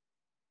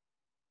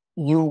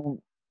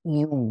you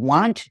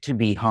want to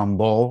be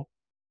humble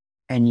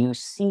and you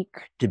seek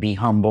to be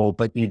humble,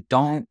 but you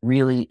don't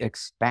really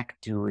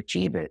expect to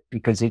achieve it,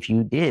 because if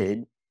you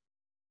did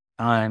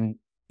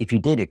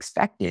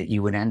expect it,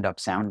 you would end up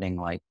sounding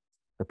like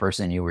the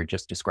person you were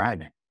just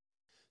describing.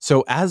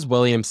 So as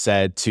William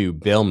said to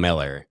Bill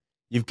Miller,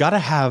 you've got to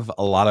have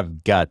a lot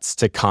of guts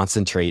to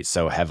concentrate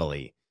so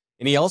heavily.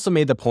 And he also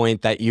made the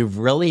point that you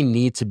really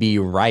need to be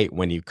right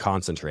when you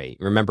concentrate.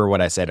 Remember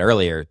what I said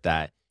earlier,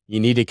 that you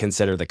need to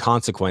consider the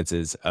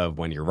consequences of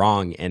when you're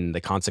wrong, and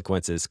the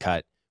consequences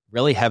cut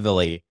really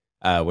heavily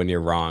when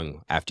you're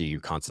wrong after you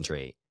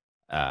concentrate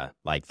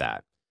like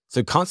that.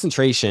 So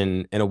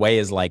concentration in a way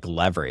is like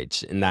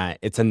leverage, in that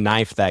it's a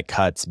knife that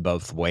cuts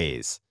both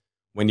ways.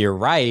 When you're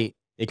right,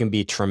 it can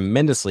be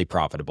tremendously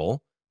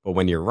profitable, but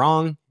when you're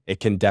wrong, it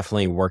can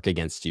definitely work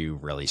against you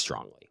really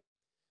strongly.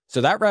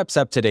 So that wraps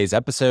up today's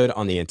episode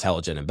on The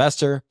Intelligent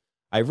Investor.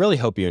 I really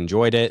hope you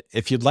enjoyed it.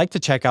 If you'd like to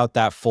check out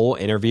that full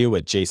interview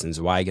with Jason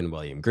Zweig and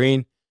William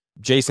Green,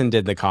 Jason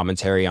did the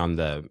commentary on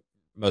the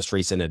most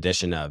recent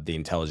edition of The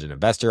Intelligent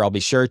Investor. I'll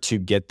be sure to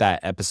get that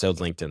episode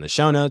linked in the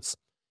show notes,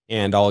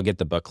 and I'll get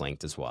the book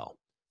linked as well.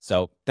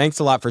 So thanks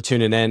a lot for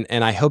tuning in,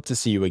 and I hope to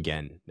see you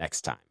again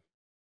next time.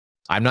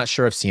 I'm not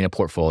sure I've seen a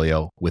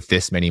portfolio with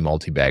this many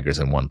multi-baggers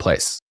in one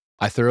place.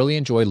 I thoroughly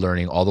enjoyed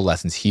learning all the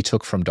lessons he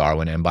took from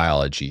Darwin and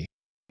biology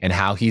and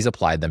how he's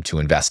applied them to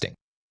investing.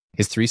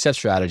 His 3-step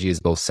strategy is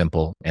both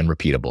simple and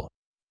repeatable.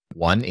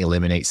 1,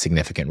 eliminate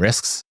significant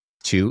risks.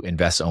 2,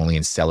 invest only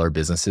in stellar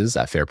businesses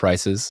at fair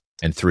prices.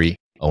 And 3,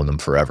 own them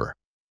forever.